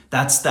 and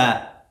that's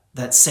that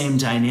same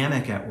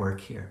dynamic at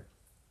work here.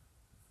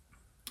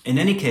 In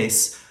any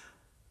case,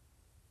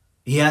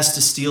 he has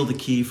to steal the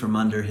key from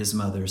under his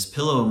mother's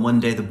pillow, and one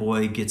day the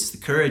boy gets the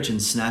courage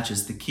and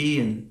snatches the key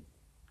and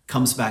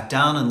comes back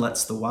down and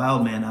lets the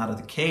wild man out of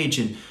the cage.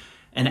 And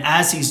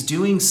as he's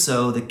doing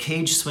so, the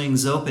cage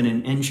swings open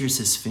and injures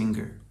his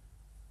finger.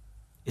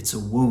 It's a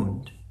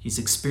wound. He's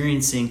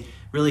experiencing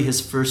really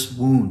his first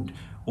wound,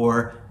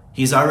 or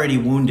he's already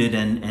wounded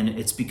and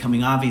it's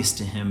becoming obvious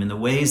to him in the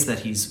ways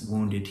that he's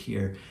wounded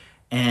here.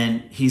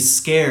 And he's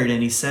scared,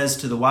 and he says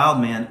to the wild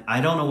man,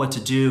 I don't know what to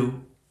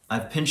do.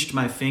 I've pinched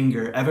my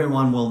finger.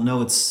 Everyone will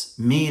know it's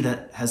me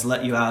that has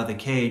let you out of the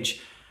cage.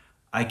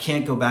 I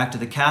can't go back to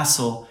the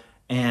castle.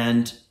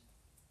 And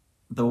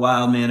the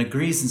wild man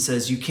agrees and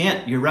says,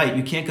 you're right,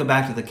 you can't go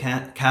back to the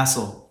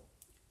castle.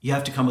 You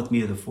have to come with me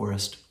to the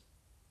forest.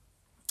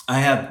 I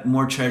have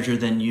more treasure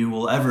than you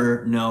will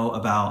ever know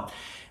about.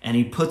 And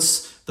he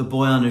puts the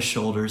boy on his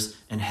shoulders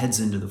and heads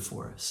into the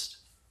forest.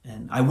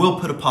 And I will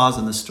put a pause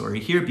on the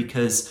story here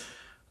because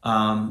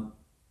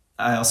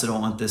I also don't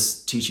want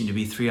this teaching to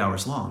be 3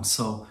 hours long.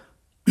 So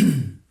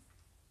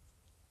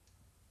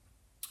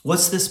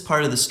what's this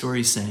part of the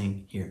story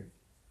saying here?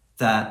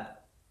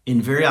 That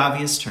in very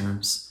obvious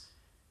terms,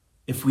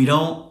 if we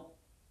don't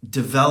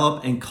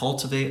develop and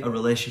cultivate a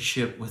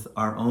relationship with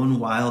our own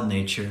wild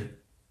nature,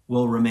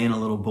 we'll remain a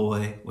little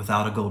boy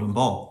without a golden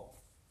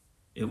ball.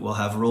 It will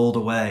have rolled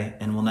away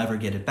and we'll never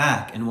get it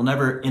back. And we'll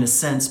never, in a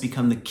sense,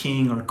 become the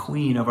king or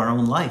queen of our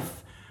own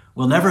life.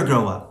 We'll never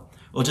grow up.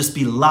 We'll just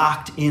be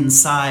locked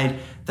inside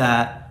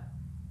that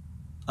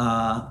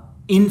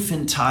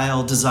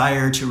infantile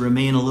desire to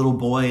remain a little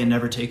boy and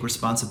never take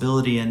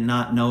responsibility and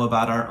not know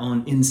about our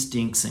own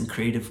instincts and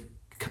creative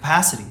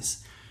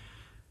capacities.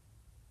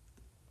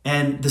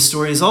 And the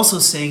story is also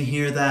saying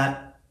here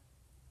that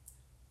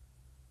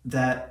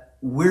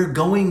we're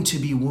going to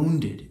be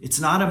wounded. It's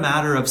not a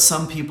matter of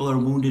some people are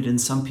wounded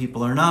and some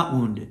people are not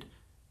wounded.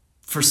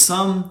 For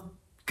some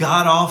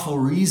god-awful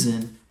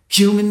reason,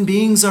 human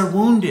beings are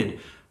wounded.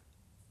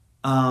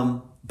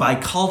 By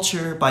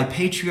culture, by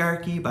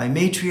patriarchy, by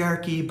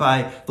matriarchy,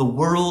 by the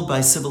world,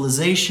 by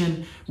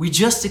civilization. We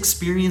just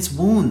experience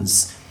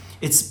wounds.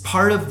 It's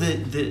part of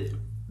the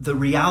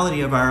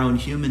reality of our own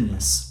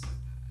humanness.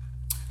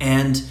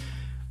 And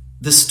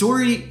the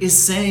story is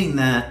saying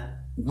that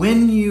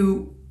when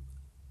you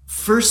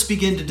first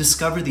begin to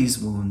discover these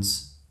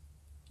wounds,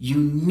 you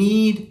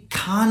need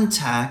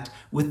contact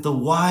with the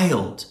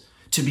wild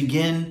to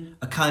begin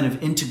a kind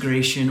of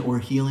integration or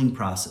healing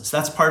process.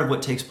 That's part of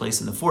what takes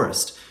place in the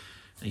forest.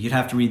 You'd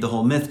have to read the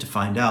whole myth to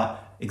find out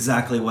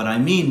exactly what I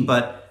mean,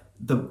 but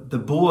the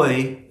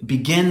boy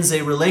begins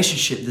a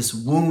relationship, this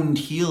wound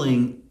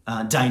healing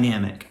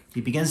dynamic. He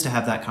begins to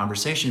have that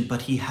conversation,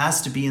 but he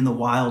has to be in the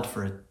wild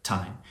for a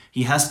time.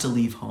 He has to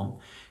leave home.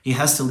 He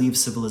has to leave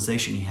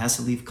civilization. He has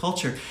to leave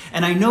culture.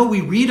 And I know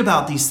we read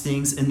about these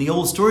things in the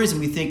old stories and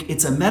we think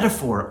it's a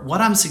metaphor. What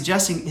I'm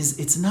suggesting is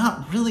it's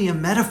not really a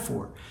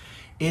metaphor.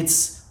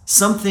 It's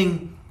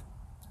something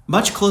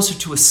much closer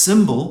to a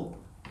symbol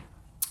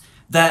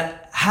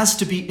that has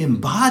to be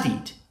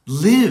embodied,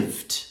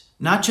 lived,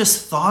 not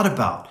just thought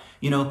about.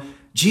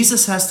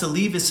 Jesus has to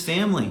leave his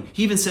family.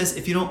 He even says,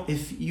 if you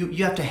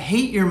have to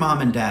hate your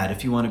mom and dad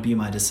if you want to be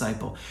my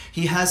disciple.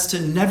 He has to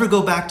never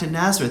go back to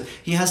Nazareth.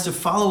 He has to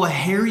follow a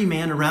hairy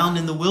man around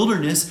in the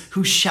wilderness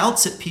who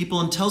shouts at people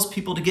and tells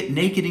people to get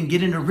naked and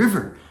get in a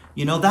river.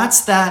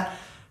 That's that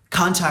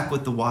contact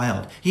with the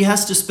wild. He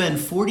has to spend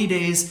 40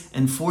 days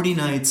and 40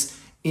 nights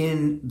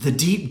in the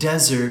deep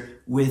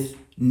desert with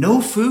no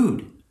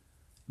food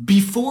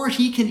before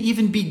he can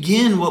even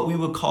begin what we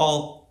would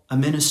call a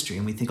ministry.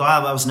 And we think,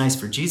 that was nice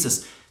for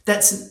Jesus.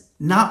 That's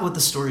not what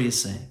the story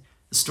is saying.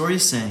 The story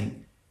is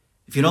saying,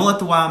 if you don't let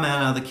the wild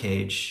man out of the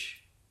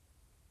cage,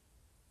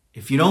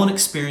 if you don't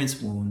experience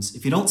wounds,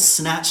 if you don't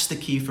snatch the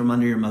key from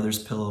under your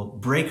mother's pillow,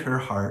 break her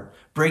heart,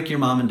 break your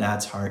mom and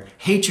dad's heart,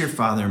 hate your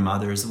father and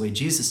mother is the way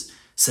Jesus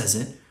says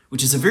it,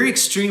 which is a very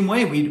extreme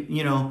way. We,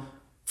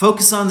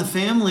 focus on the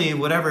family,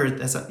 whatever.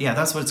 That's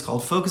what it's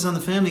called. Focus on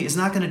the family is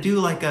not going to do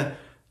like a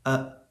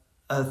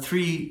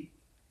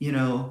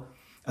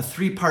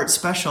three-part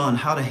special on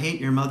how to hate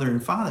your mother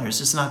and father. It's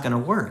just not going to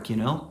work,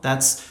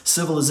 That's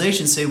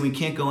civilization saying we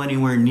can't go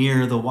anywhere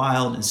near the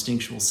wild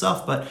instinctual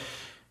self. But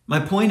my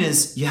point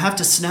is, you have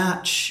to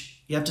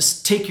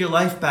take your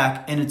life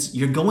back, and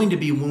you're going to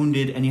be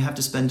wounded, and you have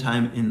to spend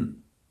time in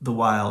the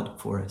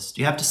wild forest.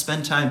 You have to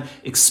spend time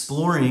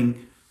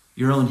exploring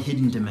your own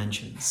hidden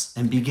dimensions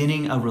and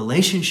beginning a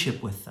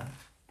relationship with them.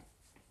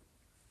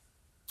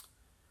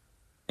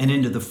 And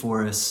into the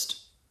forest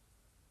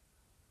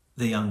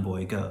the young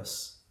boy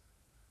goes.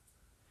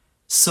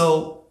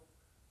 So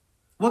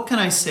what can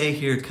I say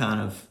here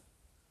to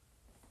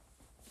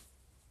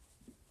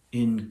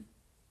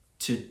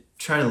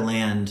try to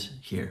land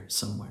here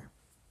somewhere?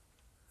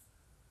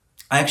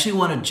 I actually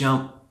want to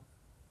jump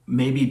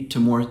maybe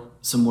to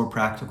some more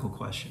practical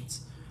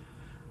questions.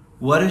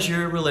 What is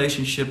your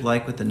relationship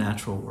like with the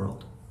natural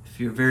world? If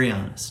you're very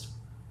honest,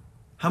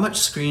 how much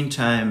screen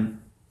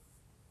time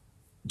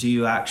do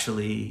you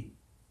actually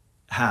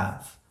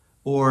have?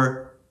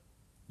 Or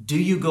do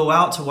you go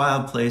out to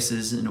wild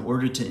places in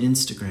order to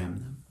Instagram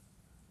them?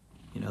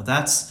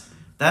 That's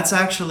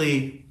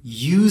actually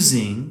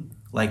using,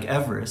 like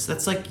Everest,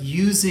 that's like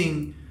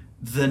using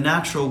the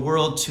natural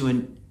world to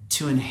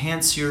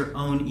enhance your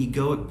own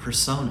egoic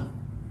persona.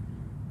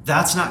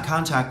 That's not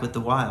contact with the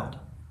wild.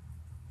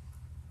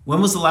 When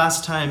was the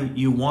last time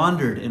you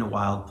wandered in a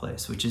wild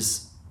place? Which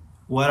is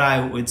what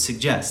I would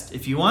suggest.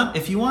 If you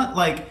want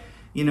like,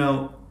 in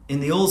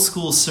the old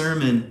school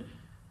sermon,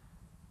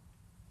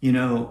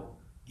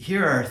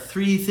 here are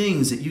 3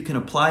 things that you can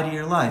apply to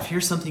your life.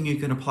 Here's something you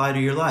can apply to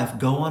your life.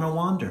 Go on a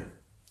wander.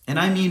 And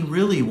I mean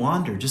really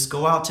wander. Just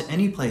go out to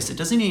any place. It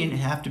doesn't even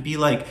have to be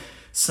like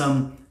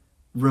some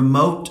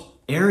remote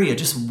area.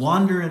 Just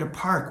wander in a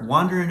park.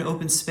 Wander in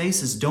open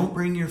spaces. Don't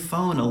bring your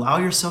phone. Allow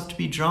yourself to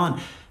be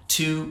drawn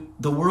to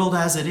the world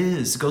as it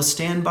is. Go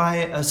stand by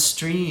a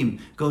stream.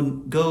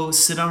 Go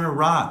sit on a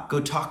rock. Go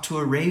talk to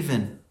a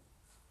raven.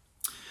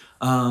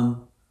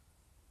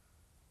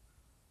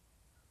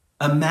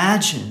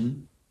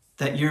 Imagine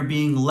that you're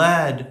being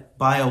led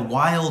by a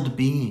wild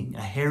being,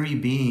 a hairy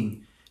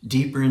being,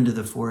 deeper into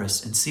the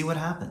forest, and see what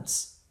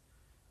happens.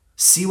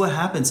 See what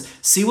happens.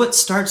 See what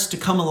starts to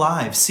come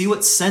alive. See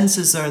what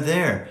senses are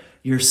there.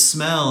 Your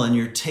smell and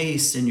your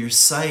taste and your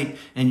sight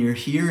and your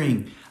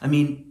hearing. I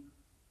mean,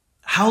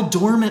 how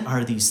dormant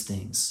are these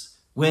things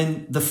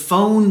when the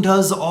phone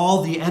does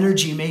all the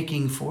energy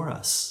making for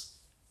us?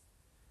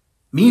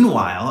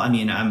 Meanwhile,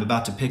 I'm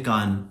about to pick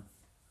on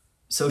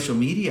social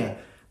media,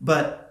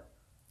 but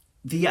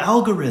the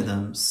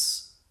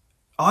algorithms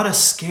ought to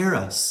scare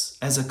us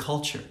as a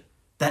culture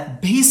that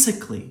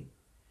basically,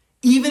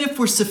 even if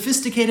we're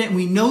sophisticated and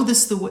we know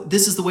this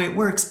is the way it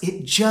works,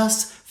 it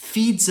just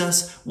feeds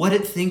us what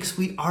it thinks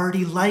we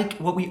already like,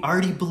 what we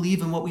already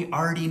believe, and what we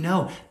already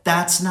know.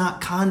 That's not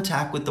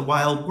contact with the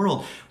wild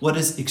world. What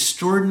is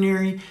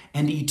extraordinary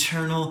and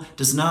eternal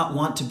does not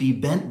want to be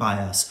bent by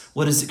us.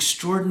 What is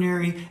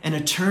extraordinary and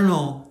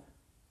eternal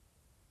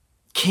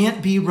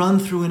can't be run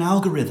through an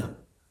algorithm.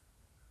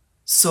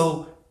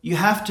 So you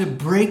have to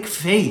break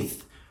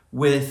faith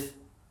with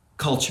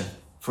culture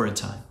for a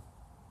time.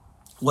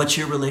 What's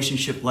your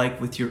relationship like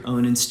with your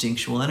own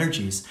instinctual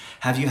energies?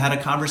 Have you had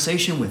a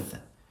conversation with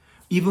them?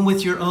 Even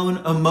with your own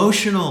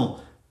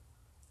emotional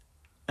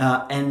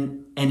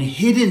and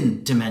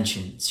hidden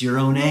dimensions, your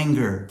own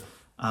anger,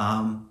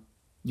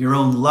 your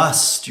own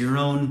lust, your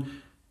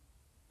own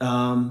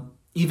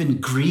even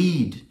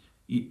greed,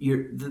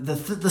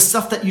 the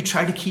stuff that you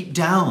try to keep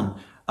down.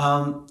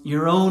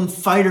 Your own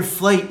fight or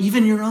flight,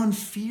 even your own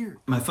fear.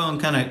 My phone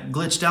kind of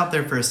glitched out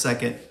there for a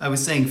second. I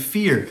was saying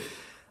fear.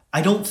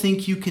 I don't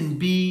think you can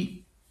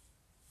be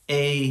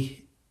a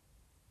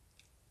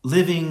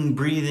living,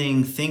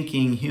 breathing,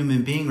 thinking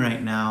human being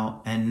right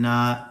now and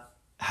not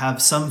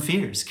have some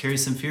fears, carry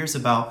some fears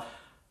about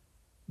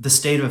the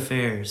state of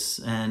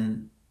affairs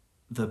and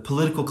the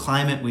political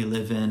climate we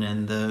live in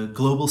and the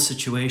global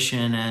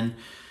situation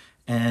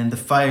and the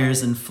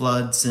fires and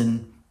floods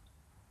and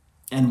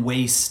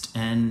waste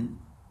and,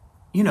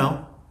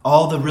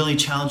 all the really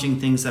challenging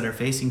things that are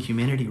facing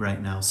humanity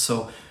right now.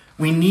 So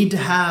we need to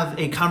have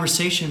a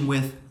conversation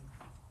with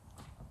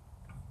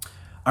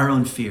our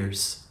own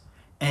fears.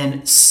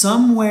 And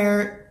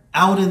somewhere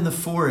out in the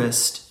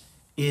forest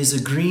is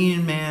a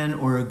green man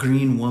or a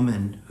green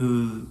woman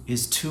who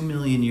is 2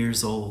 million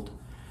years old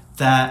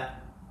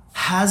that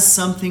has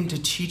something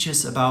to teach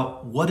us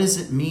about what does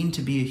it mean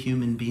to be a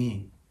human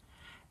being,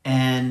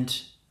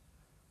 and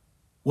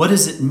what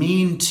does it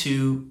mean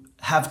to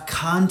have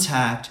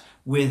contact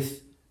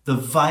with the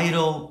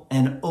vital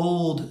and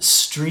old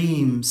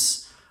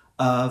streams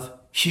of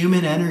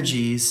human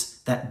energies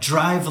that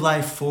drive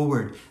life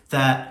forward,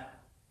 that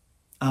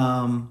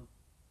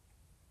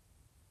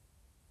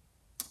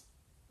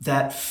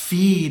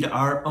feed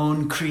our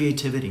own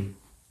creativity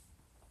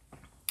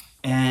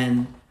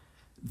and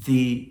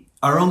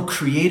our own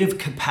creative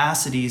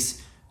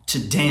capacities to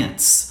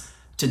dance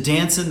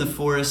in the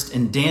forest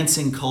and dance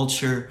in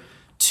culture,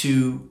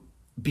 to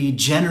be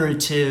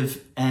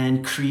generative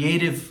and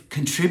creative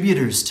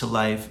contributors to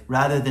life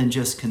rather than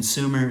just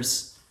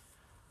consumers,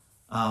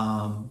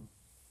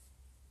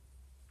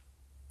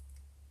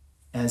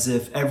 as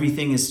if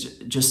everything is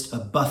just a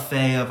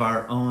buffet of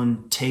our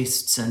own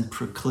tastes and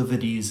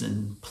proclivities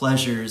and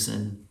pleasures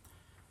and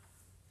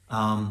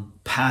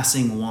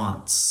passing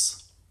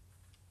wants.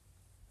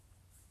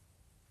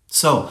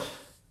 So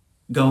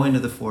go into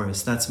the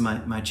forest. That's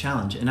my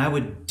challenge. And I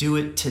would do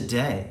it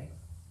today,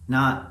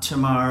 not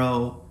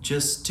tomorrow.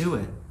 Just do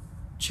it.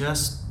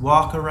 Just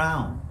walk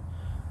around.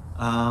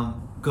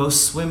 Go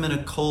swim in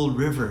a cold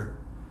river.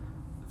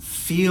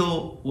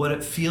 Feel what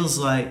it feels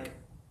like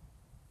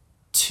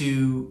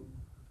to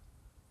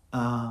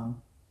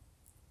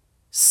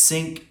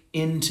sink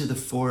into the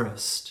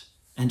forest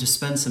and to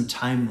spend some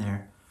time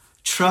there.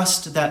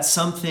 Trust that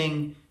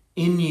something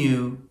in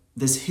you,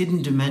 this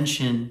hidden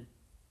dimension,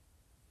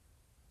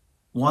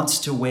 wants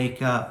to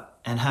wake up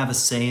and have a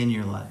say in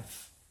your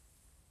life.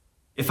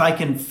 If I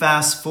can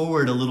fast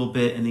forward a little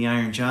bit in the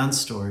Iron John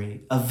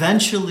story,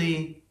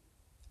 eventually,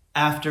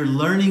 after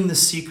learning the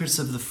secrets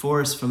of the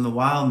forest from the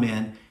wild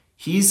man,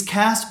 he's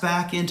cast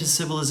back into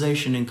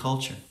civilization and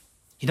culture.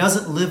 He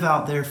doesn't live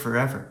out there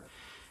forever.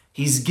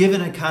 He's given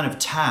a kind of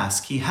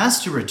task. He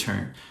has to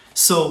return.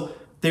 So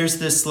there's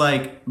this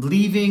like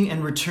leaving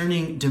and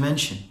returning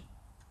dimension.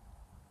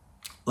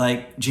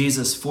 Like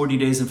Jesus, 40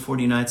 days and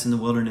 40 nights in the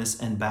wilderness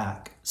and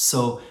back.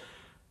 So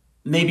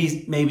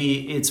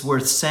maybe it's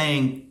worth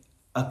saying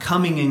a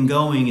coming and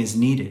going is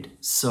needed.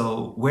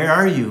 So where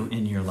are you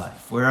in your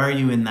life? Where are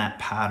you in that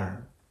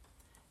pattern?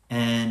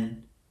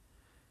 And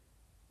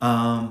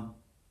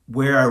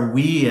where are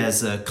we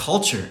as a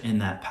culture in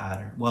that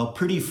pattern? Well,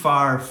 pretty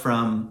far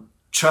from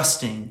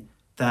trusting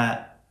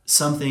that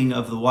something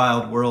of the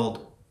wild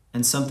world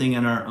and something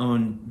in our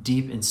own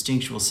deep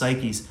instinctual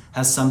psyches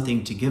has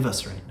something to give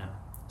us right now.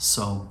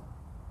 So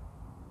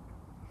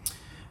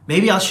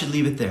maybe I should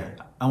leave it there.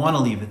 I want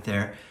to leave it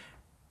there.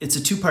 It's a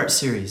 2-part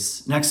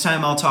series. Next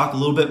time I'll talk a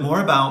little bit more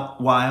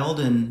about wild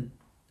and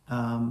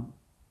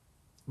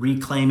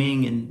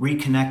reclaiming and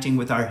reconnecting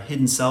with our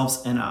hidden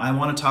selves. And I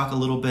want to talk a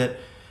little bit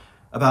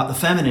about the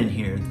feminine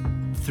here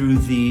through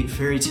the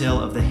fairy tale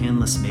of the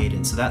handless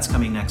maiden. So that's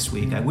coming next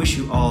week. I wish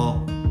you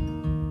all,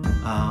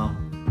 I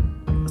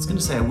was going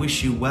to say I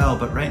wish you well,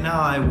 but right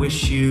now I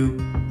wish you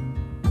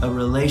a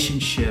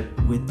relationship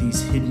with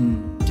these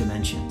hidden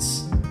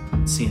dimensions.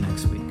 See you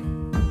next week.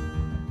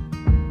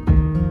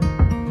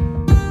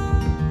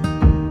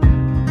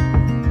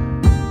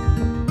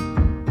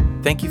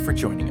 Thank you for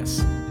joining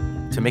us.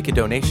 To make a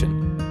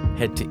donation,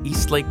 head to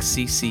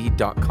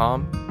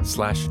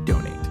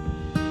eastlakecc.com/donate.